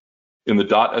 In the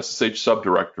 .sh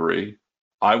subdirectory,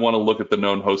 I want to look at the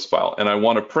known host file, and I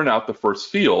want to print out the first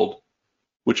field,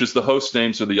 which is the host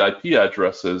names or the IP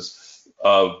addresses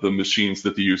of the machines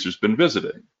that the user's been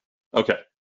visiting. Okay,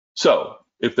 so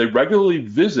if they regularly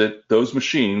visit those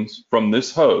machines from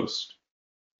this host,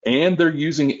 and they're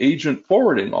using agent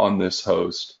forwarding on this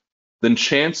host, then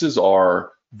chances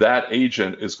are that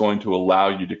agent is going to allow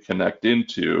you to connect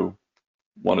into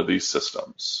one of these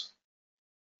systems.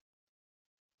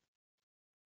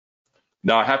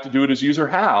 Now I have to do it as user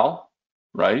HAL,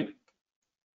 right?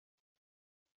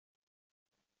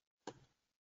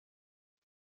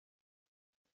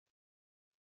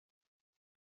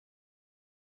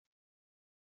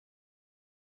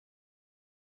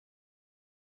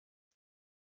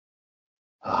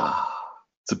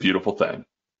 It's a beautiful thing,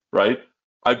 right?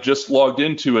 I've just logged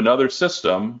into another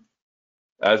system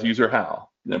as user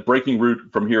HAL. And breaking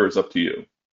root from here is up to you,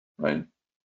 right?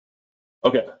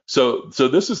 Okay, so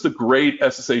this is the great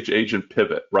SSH agent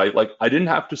pivot, right? Like I didn't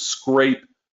have to scrape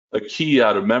a key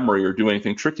out of memory or do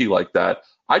anything tricky like that.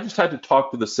 I just had to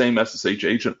talk to the same SSH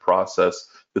agent process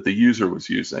that the user was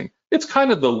using. It's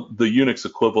kind of the Unix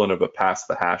equivalent of a pass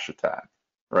the hash attack,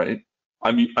 right?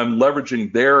 I'm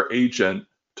leveraging their agent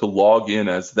to log in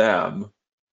as them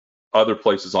other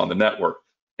places on the network.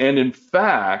 And in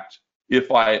fact,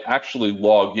 if I actually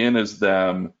log in as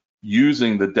them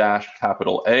using the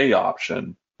 -A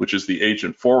option, which is the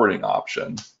agent forwarding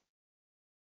option,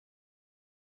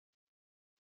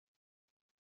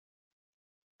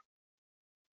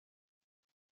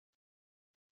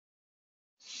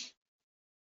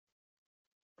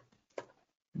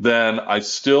 then I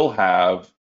still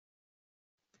have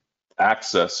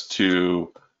access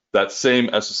to that same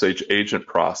SSH agent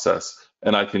process,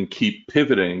 and I can keep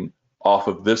pivoting off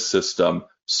of this system,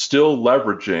 still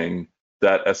leveraging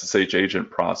that SSH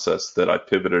agent process that I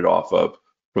pivoted off of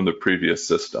from the previous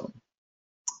system.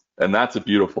 And that's a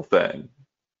beautiful thing.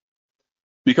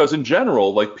 Because in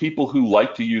general, like people who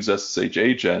like to use SSH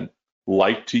agent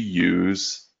like to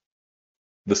use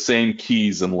the same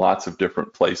keys in lots of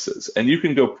different places. And you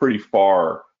can go pretty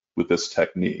far with this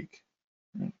technique.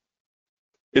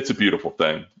 It's a beautiful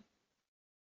thing.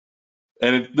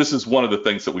 And this is one of the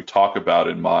things that we talk about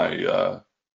in my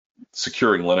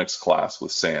securing Linux class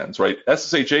with SANS, right?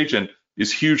 SSH agent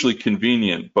is hugely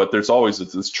convenient, but there's always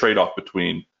this trade-off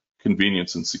between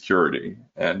convenience and security.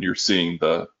 And you're seeing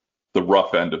the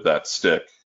rough end of that stick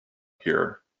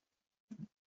here.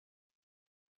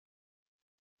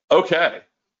 Okay,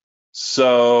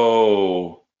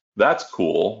 so that's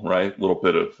cool, right? A little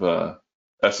bit of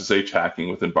SSH hacking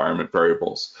with environment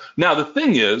variables. Now, the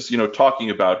thing is, talking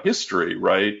about history,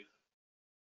 right?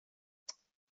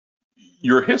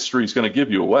 Your history is going to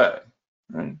give you away,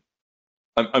 right?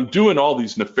 I'm doing all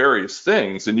these nefarious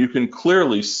things, and you can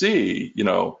clearly see,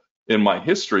 in my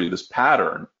history, this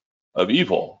pattern of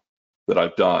evil that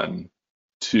I've done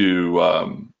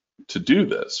to do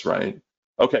this, right?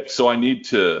 Okay, so I need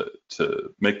to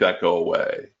make that go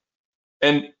away.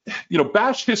 And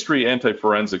bash history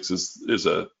anti-forensics is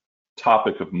a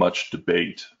topic of much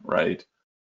debate, right?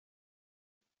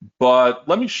 But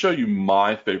let me show you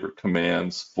my favorite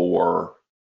commands for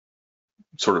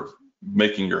sort of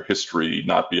making your history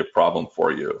not be a problem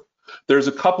for you. There's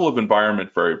a couple of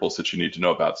environment variables that you need to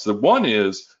know about. So one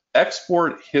is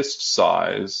export hist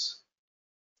size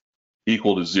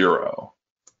equal to 0,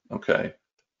 okay?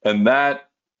 And that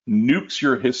nukes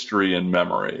your history in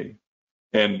memory.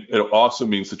 And it also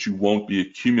means that you won't be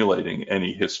accumulating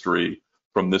any history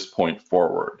from this point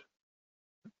forward.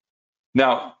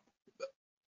 Now,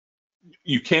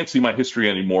 you can't see my history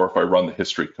anymore if I run the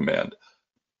history command.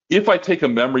 If I take a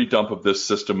memory dump of this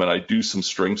system and I do some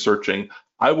string searching,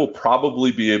 I will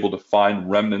probably be able to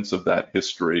find remnants of that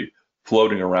history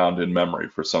floating around in memory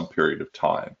for some period of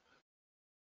time.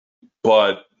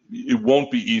 But it won't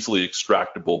be easily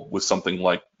extractable with something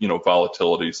like,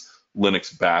 Volatility's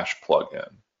Linux bash plugin.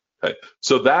 Okay,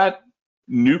 so that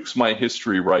nukes my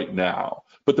history right now.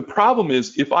 But the problem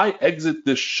is, if I exit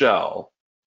this shell,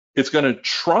 it's going to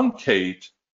truncate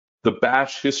the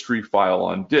bash history file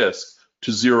on disk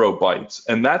to 0 bytes,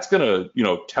 and that's going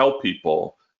to, tell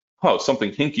people, oh,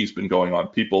 something hinky's been going on.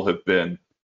 People have been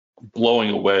blowing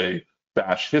away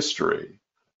bash history.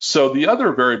 So the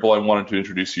other variable I wanted to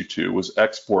introduce you to was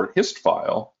export hist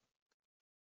file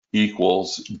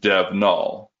equals dev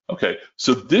null. Okay,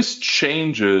 so this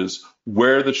changes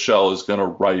where the shell is going to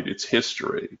write its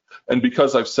history. And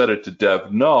because I've set it to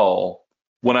dev null,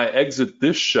 when I exit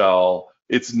this shell,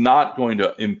 it's not going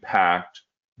to impact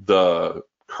the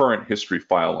current history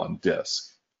file on disk,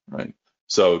 right?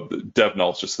 So the dev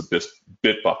null is just the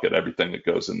bit bucket. Everything that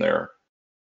goes in there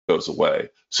goes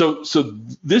away. So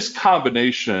this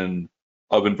combination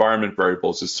of environment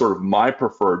variables is sort of my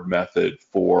preferred method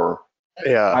for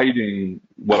hiding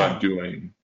what I'm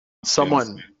doing.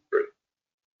 Someone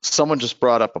just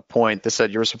brought up a point. They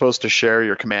said you're supposed to share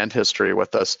your command history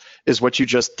with us. Is what you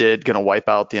just did going to wipe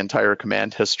out the entire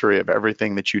command history of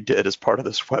everything that you did as part of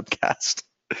this webcast?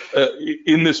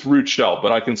 In this root shell,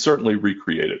 but I can certainly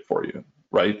recreate it for you,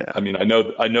 right? Yeah. I mean, I know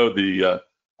the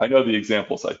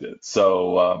examples I did.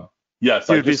 So yes,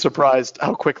 you'd be surprised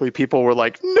how quickly people were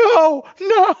like, no.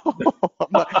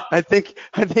 I think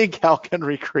Hal can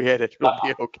recreate it. It'll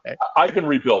be okay. I can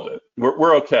rebuild it.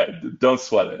 We're okay. Don't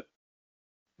sweat it.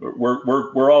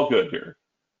 We're all good here.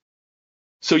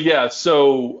 So yeah,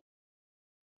 so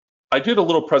I did a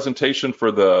little presentation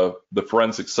for the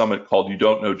Forensic Summit called "You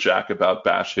Don't Know Jack About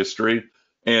Bash History,"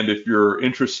 and if you're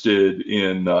interested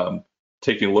in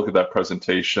taking a look at that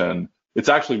presentation, it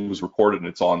was recorded and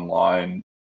it's online,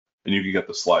 and you can get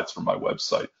the slides from my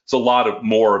website. It's a lot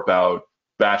more about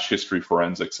bash history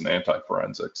forensics and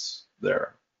anti-forensics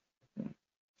there.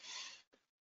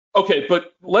 Okay,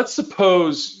 but let's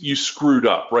suppose you screwed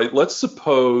up, right? Let's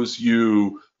suppose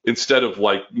you, instead of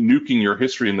like nuking your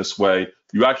history in this way,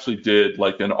 you actually did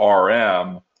like an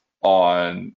RM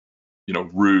on,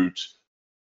 root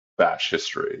bash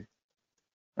history,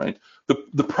 right?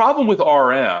 The problem with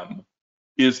RM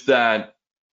is that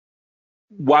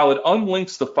while it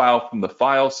unlinks the file from the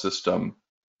file system,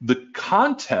 the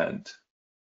content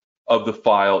of the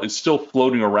file is still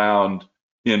floating around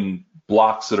in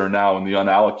blocks that are now in the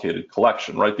unallocated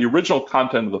collection, right? The original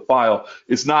content of the file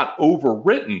is not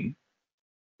overwritten.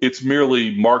 It's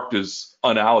merely marked as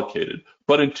unallocated.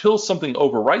 But until something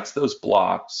overwrites those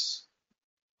blocks,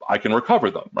 I can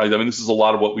recover them, right? I mean, this is a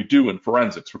lot of what we do in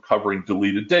forensics, recovering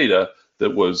deleted data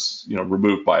that was,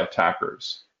 removed by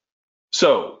attackers.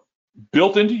 So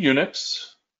built into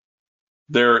Unix,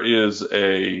 there is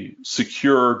a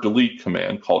secure delete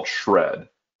command called shred.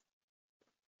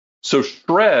 So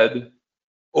shred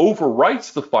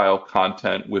overwrites the file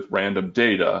content with random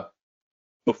data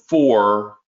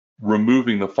before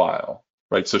removing the file,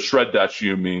 right? So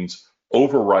shred-u means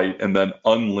overwrite and then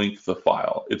unlink the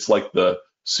file. It's like the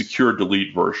secure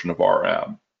delete version of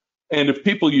RM. And if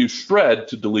people use shred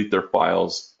to delete their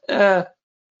files, it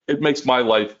makes my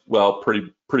life, well,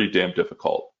 pretty damn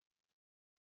difficult.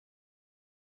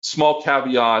 Small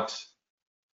caveat,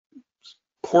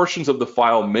 portions of the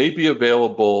file may be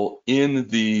available in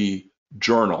the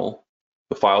journal,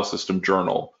 the file system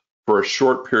journal, for a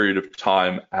short period of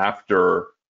time after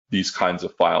these kinds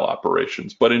of file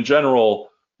operations. But in general,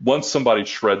 once somebody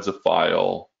shreds a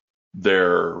file,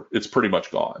 it's pretty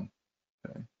much gone.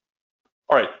 Okay.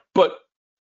 All right, but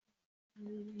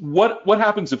what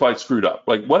happens if I screwed up?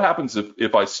 Like, what happens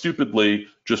if I stupidly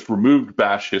just removed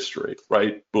bash history,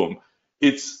 right? Boom.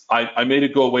 I made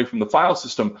it go away from the file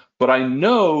system, but I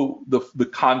know the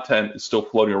content is still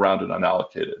floating around and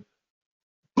unallocated.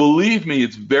 Believe me,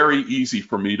 it's very easy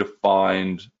for me to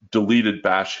find deleted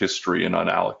bash history and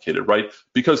unallocated, right?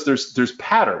 Because there's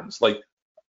patterns like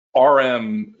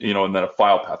RM, and then a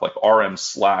file path like RM /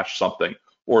 something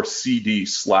or CD /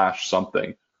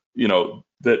 something,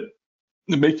 that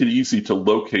make it easy to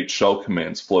locate shell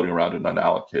commands floating around and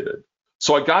unallocated.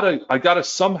 So I gotta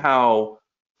somehow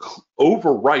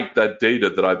overwrite that data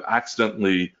that I've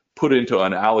accidentally put into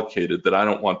unallocated that I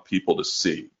don't want people to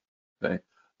see. Okay,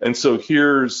 and so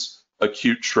here's a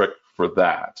cute trick for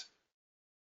that.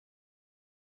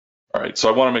 All right, so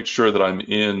I want to make sure that I'm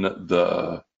in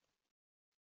the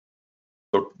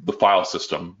file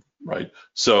system, right?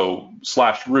 So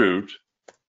 /root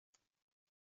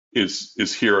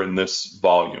is here in this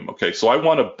volume. Okay, so I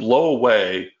want to blow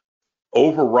away,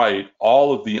 overwrite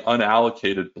all of the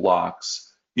unallocated blocks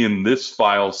in this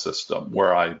file system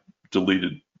where I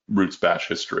deleted root's bash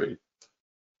history.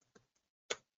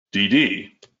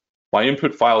 DD, my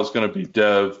input file is going to be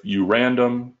dev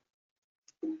urandom.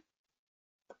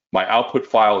 My output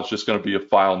file is just going to be a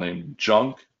file named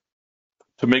junk.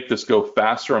 To make this go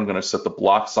faster, I'm going to set the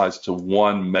block size to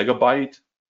 1 megabyte,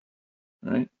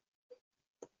 right?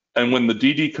 And when the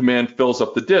DD command fills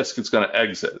up the disk, it's going to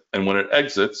exit. And when it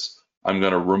exits, I'm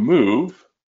going to remove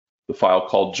the file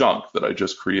called junk that I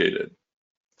just created.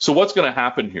 So what's going to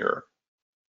happen here?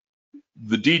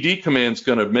 The DD command is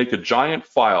going to make a giant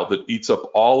file that eats up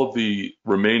all of the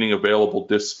remaining available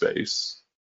disk space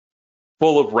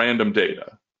full of random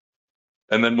data.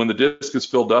 And then when the disk is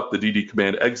filled up, the DD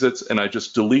command exits, and I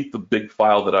just delete the big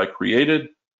file that I created,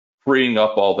 freeing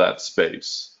up all that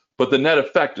space. But the net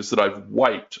effect is that I've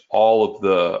wiped all of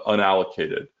the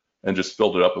unallocated and just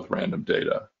filled it up with random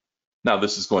data. Now,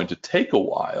 this is going to take a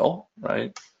while,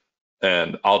 right?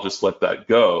 And I'll just let that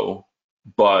go.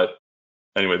 But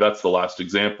anyway, that's the last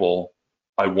example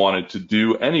I wanted to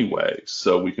do anyway.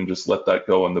 So we can just let that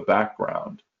go in the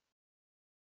background.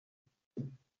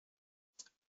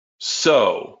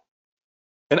 So,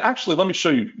 and actually, let me show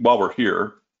you while we're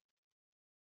here.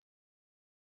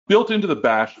 Built into the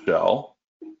bash shell,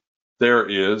 there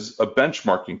is a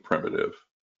benchmarking primitive.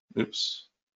 Oops.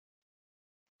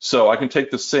 So I can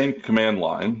take the same command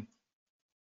line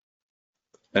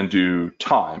and do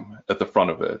time at the front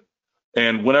of it.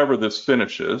 And whenever this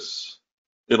finishes,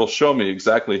 it'll show me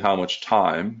exactly how much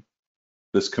time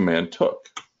this command took.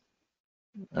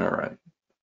 All right.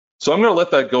 So I'm going to let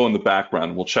that go in the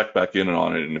background. We'll check back in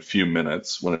on it in a few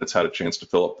minutes when it's had a chance to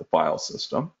fill up the file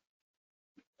system.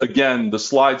 Again, the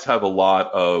slides have a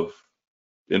lot of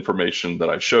information that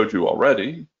I showed you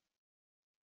already.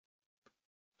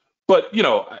 But,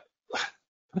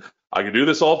 I could do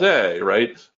this all day,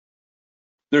 right?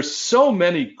 There's so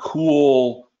many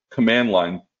cool command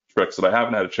line tricks that I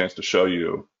haven't had a chance to show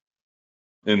you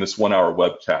in this 1-hour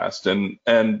webcast.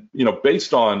 And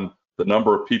based on the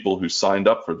number of people who signed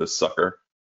up for this sucker,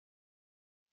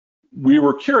 we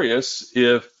were curious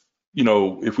if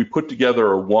we put together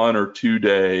a 1 or 2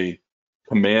 day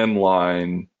command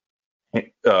line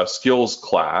skills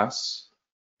class,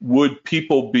 would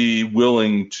people be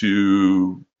willing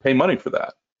to pay money for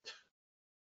that?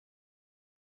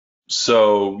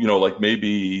 So, like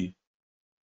maybe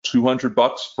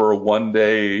 $200 for a 1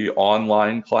 day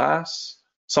online class,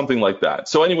 something like that.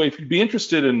 So anyway, if you'd be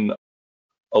interested in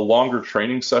a longer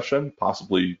training session,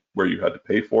 possibly where you had to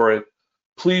pay for it,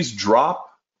 please drop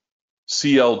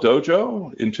CL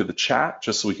Dojo into the chat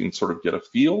just so we can sort of get a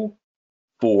feel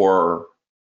for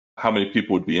how many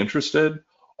people would be interested.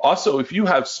 Also, if you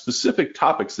have specific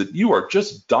topics that you are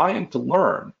just dying to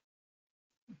learn,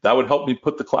 that would help me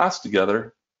put the class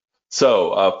together.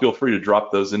 So feel free to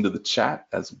drop those into the chat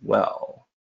as well.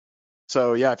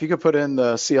 So yeah, if you could put in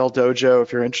the CL Dojo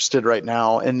if you're interested right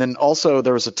now. And then also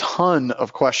there was a ton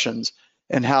of questions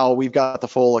and how we've got the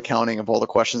full accounting of all the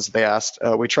questions that they asked.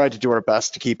 We tried to do our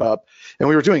best to keep up, and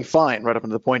we were doing fine right up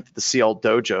until the point that the CL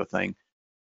Dojo thing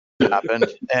happened.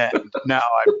 And now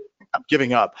I'm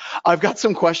giving up. I've got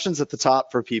some questions at the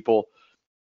top for people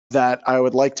that I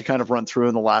would like to kind of run through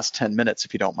in the last 10 minutes,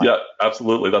 if you don't mind. Yeah,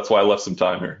 absolutely. That's why I left some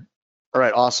time here. All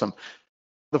right, awesome.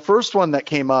 The first one that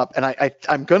came up, and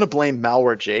I'm going to blame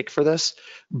Malware Jake for this,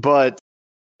 but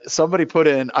somebody put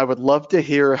in, I would love to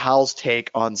hear Hal's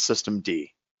take on System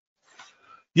D.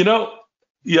 And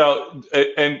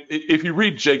if you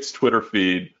read Jake's Twitter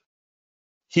feed,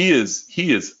 he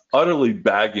is utterly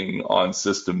bagging on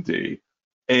System D.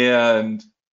 And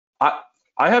I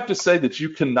have to say that you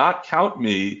cannot count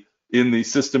me in the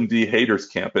System D haters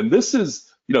camp. And this is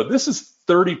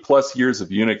 30 plus years of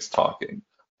Unix talking.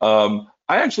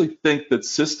 I actually think that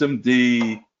System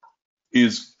D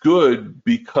is good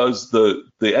because the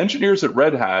engineers at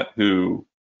Red Hat who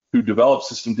developed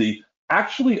System D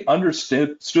actually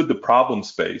understood the problem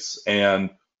space and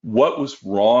what was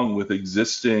wrong with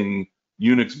existing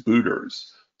Unix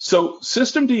booters. So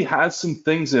System D has some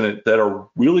things in it that are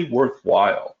really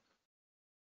worthwhile.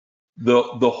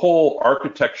 The whole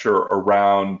architecture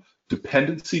around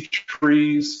dependency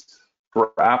trees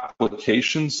for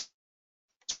applications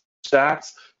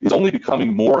stacks is only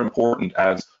becoming more important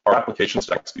as our application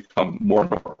stacks become more and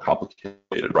more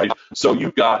complicated, right? So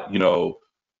you've got,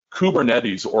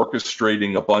 Kubernetes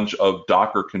orchestrating a bunch of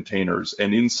Docker containers,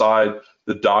 and inside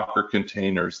the Docker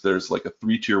containers, there's like a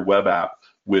 3-tier web app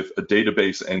with a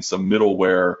database and some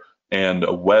middleware and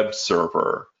a web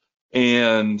server.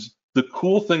 And the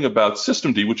cool thing about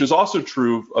System D, which is also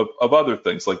true of other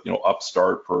things like,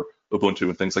 Upstart for Ubuntu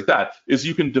and things like that, is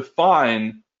you can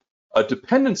define a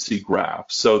dependency graph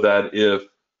so that if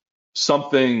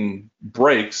something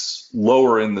breaks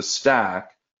lower in the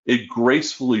stack, it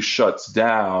gracefully shuts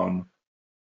down,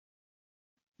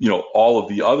 all of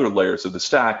the other layers of the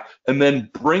stack and then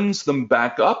brings them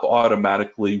back up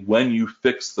automatically when you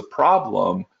fix the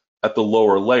problem at the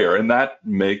lower layer. And that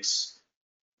makes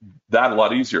that a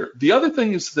lot easier. The other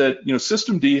thing is that,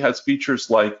 System D has features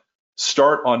like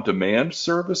start on demand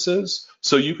services.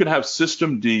 So you can have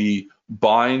System D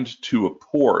bind to a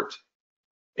port,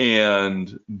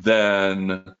 and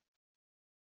then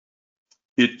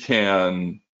it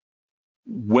can,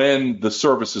 when the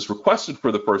service is requested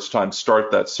for the first time,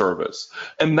 start that service.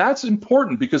 And that's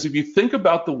important because if you think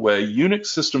about the way Unix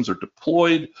systems are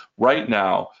deployed right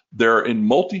now, they're in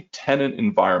multi-tenant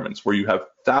environments where you have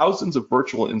thousands of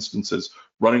virtual instances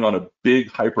running on a big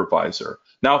hypervisor.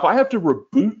 Now, if I have to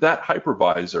reboot that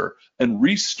hypervisor and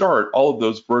restart all of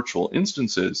those virtual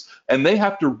instances, and they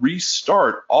have to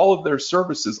restart all of their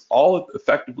services all at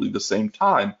effectively the same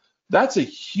time, that's a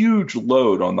huge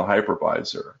load on the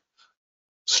hypervisor.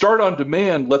 Start on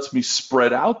demand lets me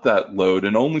spread out that load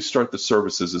and only start the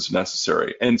services as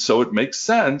necessary. And so it makes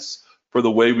sense for the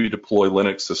way we deploy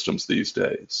Linux systems these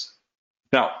days.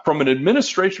 Now, from an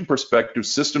administration perspective,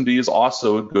 System D is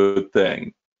also a good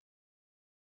thing.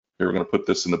 Here, we're going to put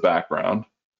this in the background.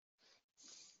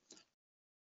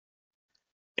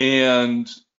 And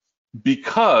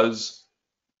because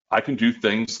I can do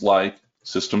things like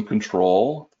system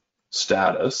control,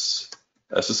 status,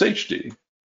 SSHD,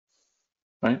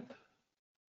 right?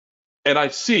 And I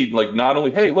see, not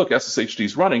only, hey, look, SSHD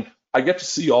is running, I get to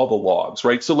see all the logs,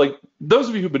 right? So, those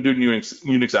of you who've been doing Unix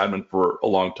admin for a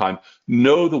long time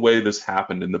know the way this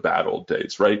happened in the bad old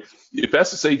days, right? If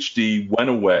SSHD went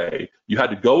away, you had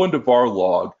to go into var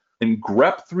log and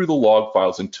grep through the log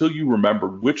files until you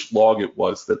remembered which log it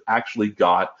was that actually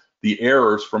got the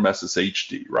errors from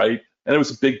SSHD, right? And it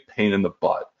was a big pain in the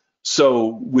butt. So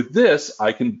with this,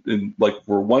 I can,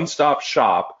 we're one-stop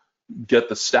shop, get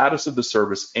the status of the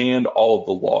service and all of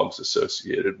the logs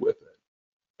associated with it.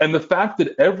 And the fact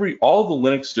that all the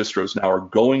Linux distros now are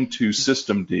going to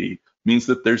System D means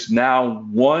that there's now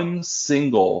one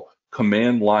single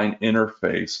command line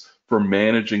interface for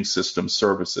managing system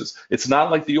services. It's not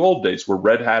like the old days where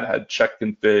Red Hat had check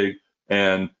config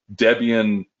and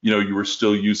Debian, you were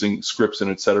still using scripts and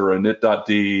et cetera,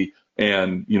 init.d,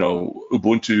 and,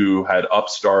 Ubuntu had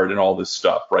Upstart and all this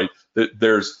stuff, right?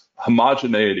 There's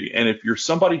homogeneity. And if you're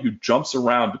somebody who jumps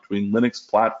around between Linux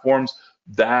platforms,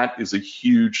 that is a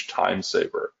huge time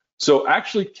saver. So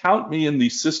actually count me in the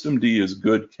System D is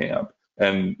good camp.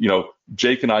 And,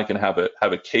 Jake and I can have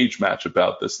a cage match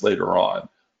about this later on,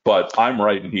 but I'm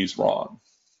right and he's wrong.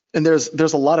 And there's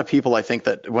a lot of people, I think,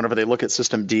 that whenever they look at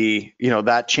System D,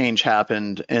 that change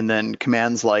happened, and then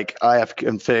commands like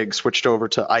ifconfig switched over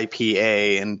to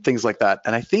IPA and things like that.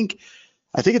 And I think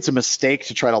I think it's a mistake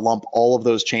to try to lump all of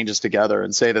those changes together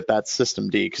and say that that's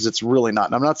systemd, because it's really not.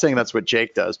 And I'm not saying that's what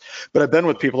Jake does, but I've been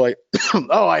with people like,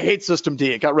 oh, I hate systemd.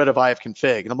 It got rid of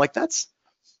ifconfig. And I'm like, that's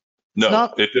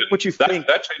not it didn't. what you think.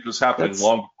 That change was happening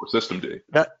long before systemd.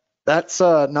 That's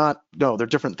not, no, they're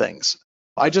different things.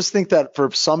 I just think that for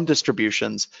some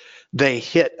distributions, they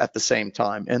hit at the same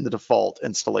time in the default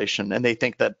installation, and they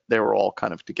think that they were all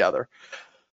kind of together.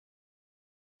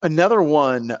 Another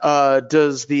one,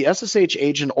 does the SSH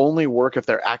agent only work if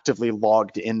they're actively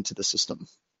logged into the system?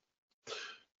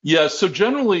 Yeah, so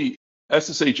generally,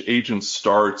 SSH agent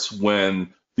starts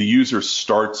when the user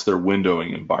starts their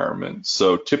windowing environment.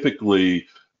 So typically,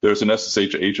 there's an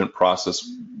SSH agent process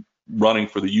running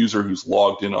for the user who's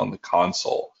logged in on the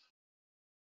console.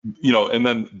 And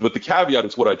then, but the caveat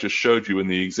is what I just showed you in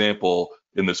the example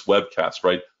in this webcast,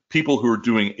 right? People who are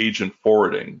doing agent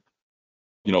forwarding.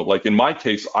 Like in my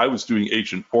case, I was doing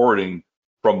agent forwarding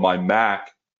from my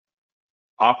Mac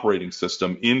operating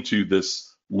system into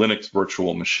this Linux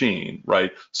virtual machine,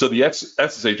 right? So the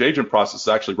SSH agent process is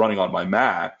actually running on my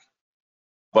Mac,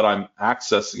 but I'm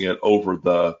accessing it over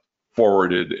the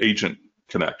forwarded agent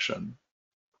connection.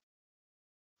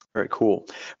 Very cool.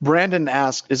 Brandon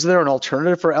asked, is there an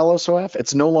alternative for LSOF?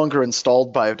 It's no longer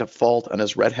installed by default on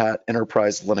his Red Hat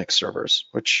Enterprise Linux servers,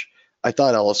 which I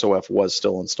thought LSOF was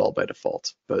still installed by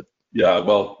default, but yeah,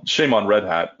 well, shame on Red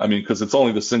Hat. I mean, because it's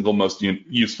only the single most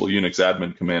useful Unix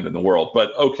admin command in the world.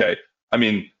 But okay, I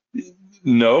mean,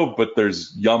 no, but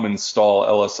there's yum install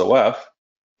LSOF.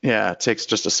 Yeah, it takes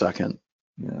just a second.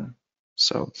 Yeah.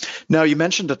 So now you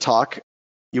mentioned a talk.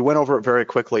 You went over it very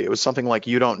quickly. It was something like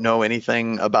you don't know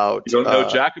anything about. You don't know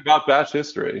jack about Bash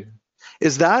history.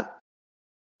 Is that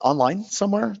online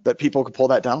somewhere that people could pull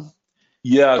that down?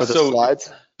 Yeah. Or the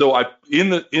slides? So I in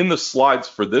the slides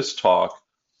for this talk,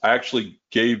 I actually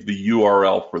gave the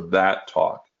URL for that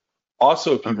talk.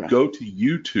 Also, if you go to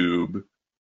YouTube,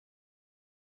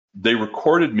 they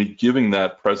recorded me giving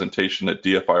that presentation at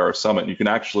DFIR Summit. You can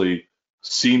actually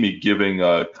see me giving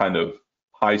a kind of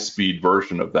high-speed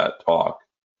version of that talk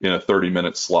in a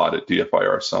 30-minute slot at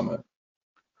DFIR Summit.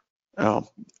 Oh,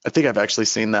 I think I've actually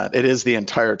seen that. It is the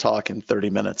entire talk in 30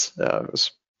 minutes. It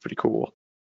was pretty cool.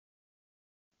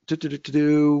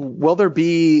 Will there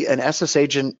be an SSH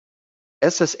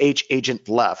agent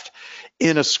left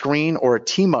in a screen or a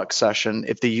TMUX session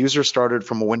if the user started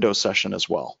from a Windows session as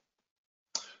well?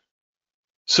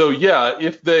 So yeah,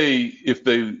 if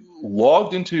they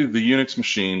logged into the Unix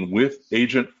machine with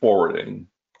agent forwarding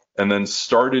and then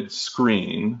started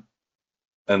screen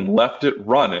and left it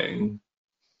running,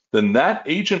 then that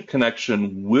agent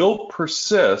connection will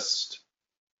persist.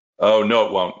 Oh, no,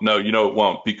 it won't. No, it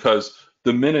won't, because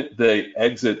the minute they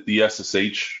exit the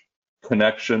SSH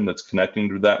connection that's connecting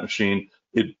to that machine,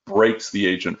 it breaks the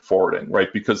agent forwarding,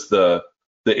 right? Because the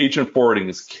agent forwarding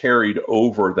is carried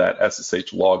over that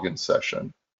SSH login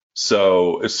session.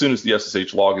 So as soon as the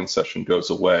SSH login session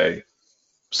goes away,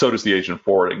 so does the agent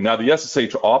forwarding. Now, the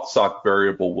SSH authsock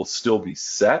variable will still be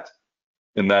set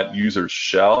in that user's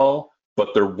shell,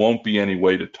 but there won't be any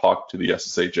way to talk to the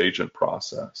SSH agent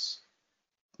process.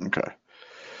 Okay.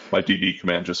 My DD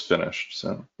command just finished,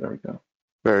 so there we go.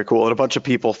 Very cool. And a bunch of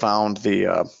people found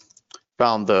the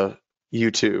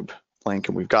YouTube link,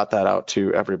 and we've got that out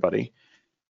to everybody.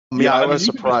 Yeah, I was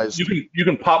surprised. You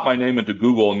can pop my name into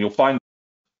Google, and you'll find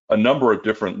a number of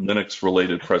different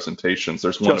Linux-related presentations.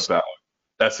 There's one about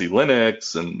SE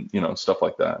Linux and stuff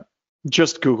like that.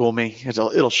 Just Google me;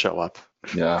 it'll show up.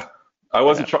 Yeah, I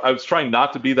wasn't. I was trying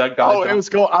not to be that guy. Oh, I was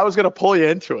going to pull you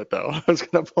into it, though. I was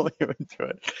going to pull you into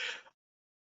it.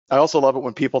 I also love it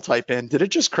when people type in, did it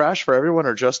just crash for everyone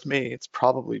or just me? It's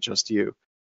probably just you.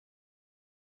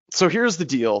 So here's the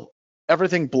deal.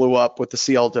 Everything blew up with the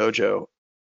CL Dojo.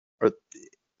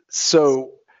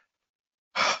 So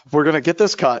we're going to get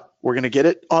this cut. We're going to get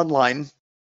it online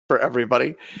for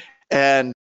everybody.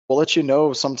 And we'll let you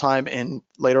know sometime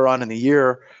later on in the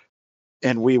year.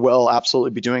 And we will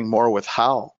absolutely be doing more with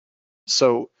Hal.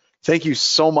 So thank you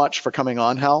so much for coming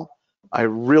on, Hal. I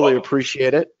really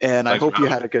appreciate it, and I hope you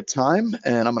had a good time.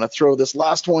 And I'm going to throw this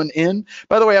last one in.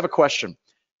 By the way, I have a question.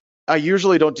 I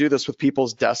usually don't do this with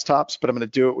people's desktops, but I'm going to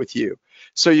do it with you.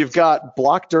 So you've got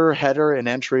blockdir header and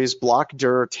entries,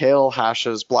 blockdir tail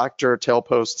hashes, blockdir tail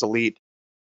posts delete.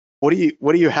 What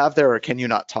do you have there, or can you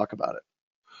not talk about it?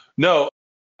 No,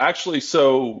 actually.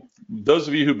 So those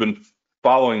of you who've been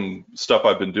following stuff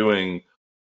I've been doing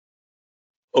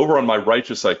over on my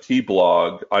Righteous IT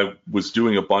blog, I was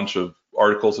doing a bunch of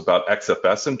articles about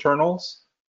XFS internals,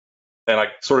 and I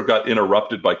sort of got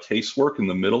interrupted by casework in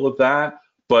the middle of that.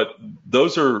 But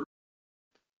those are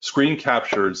screen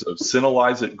captures of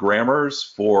Synalyze It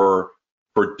grammars for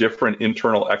for different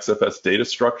internal XFS data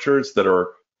structures that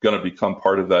are going to become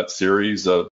part of that series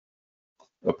of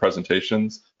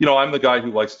presentations. I'm the guy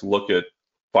who likes to look at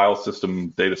file system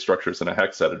data structures in a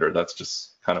hex editor. That's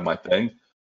just kind of my thing.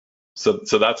 So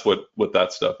that's what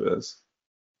that stuff is.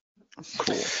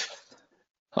 Cool.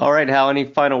 All right, Hal, any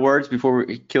final words before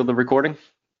we kill the recording?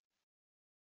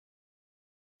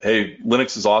 Hey,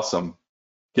 Linux is awesome.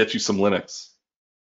 Get you some Linux.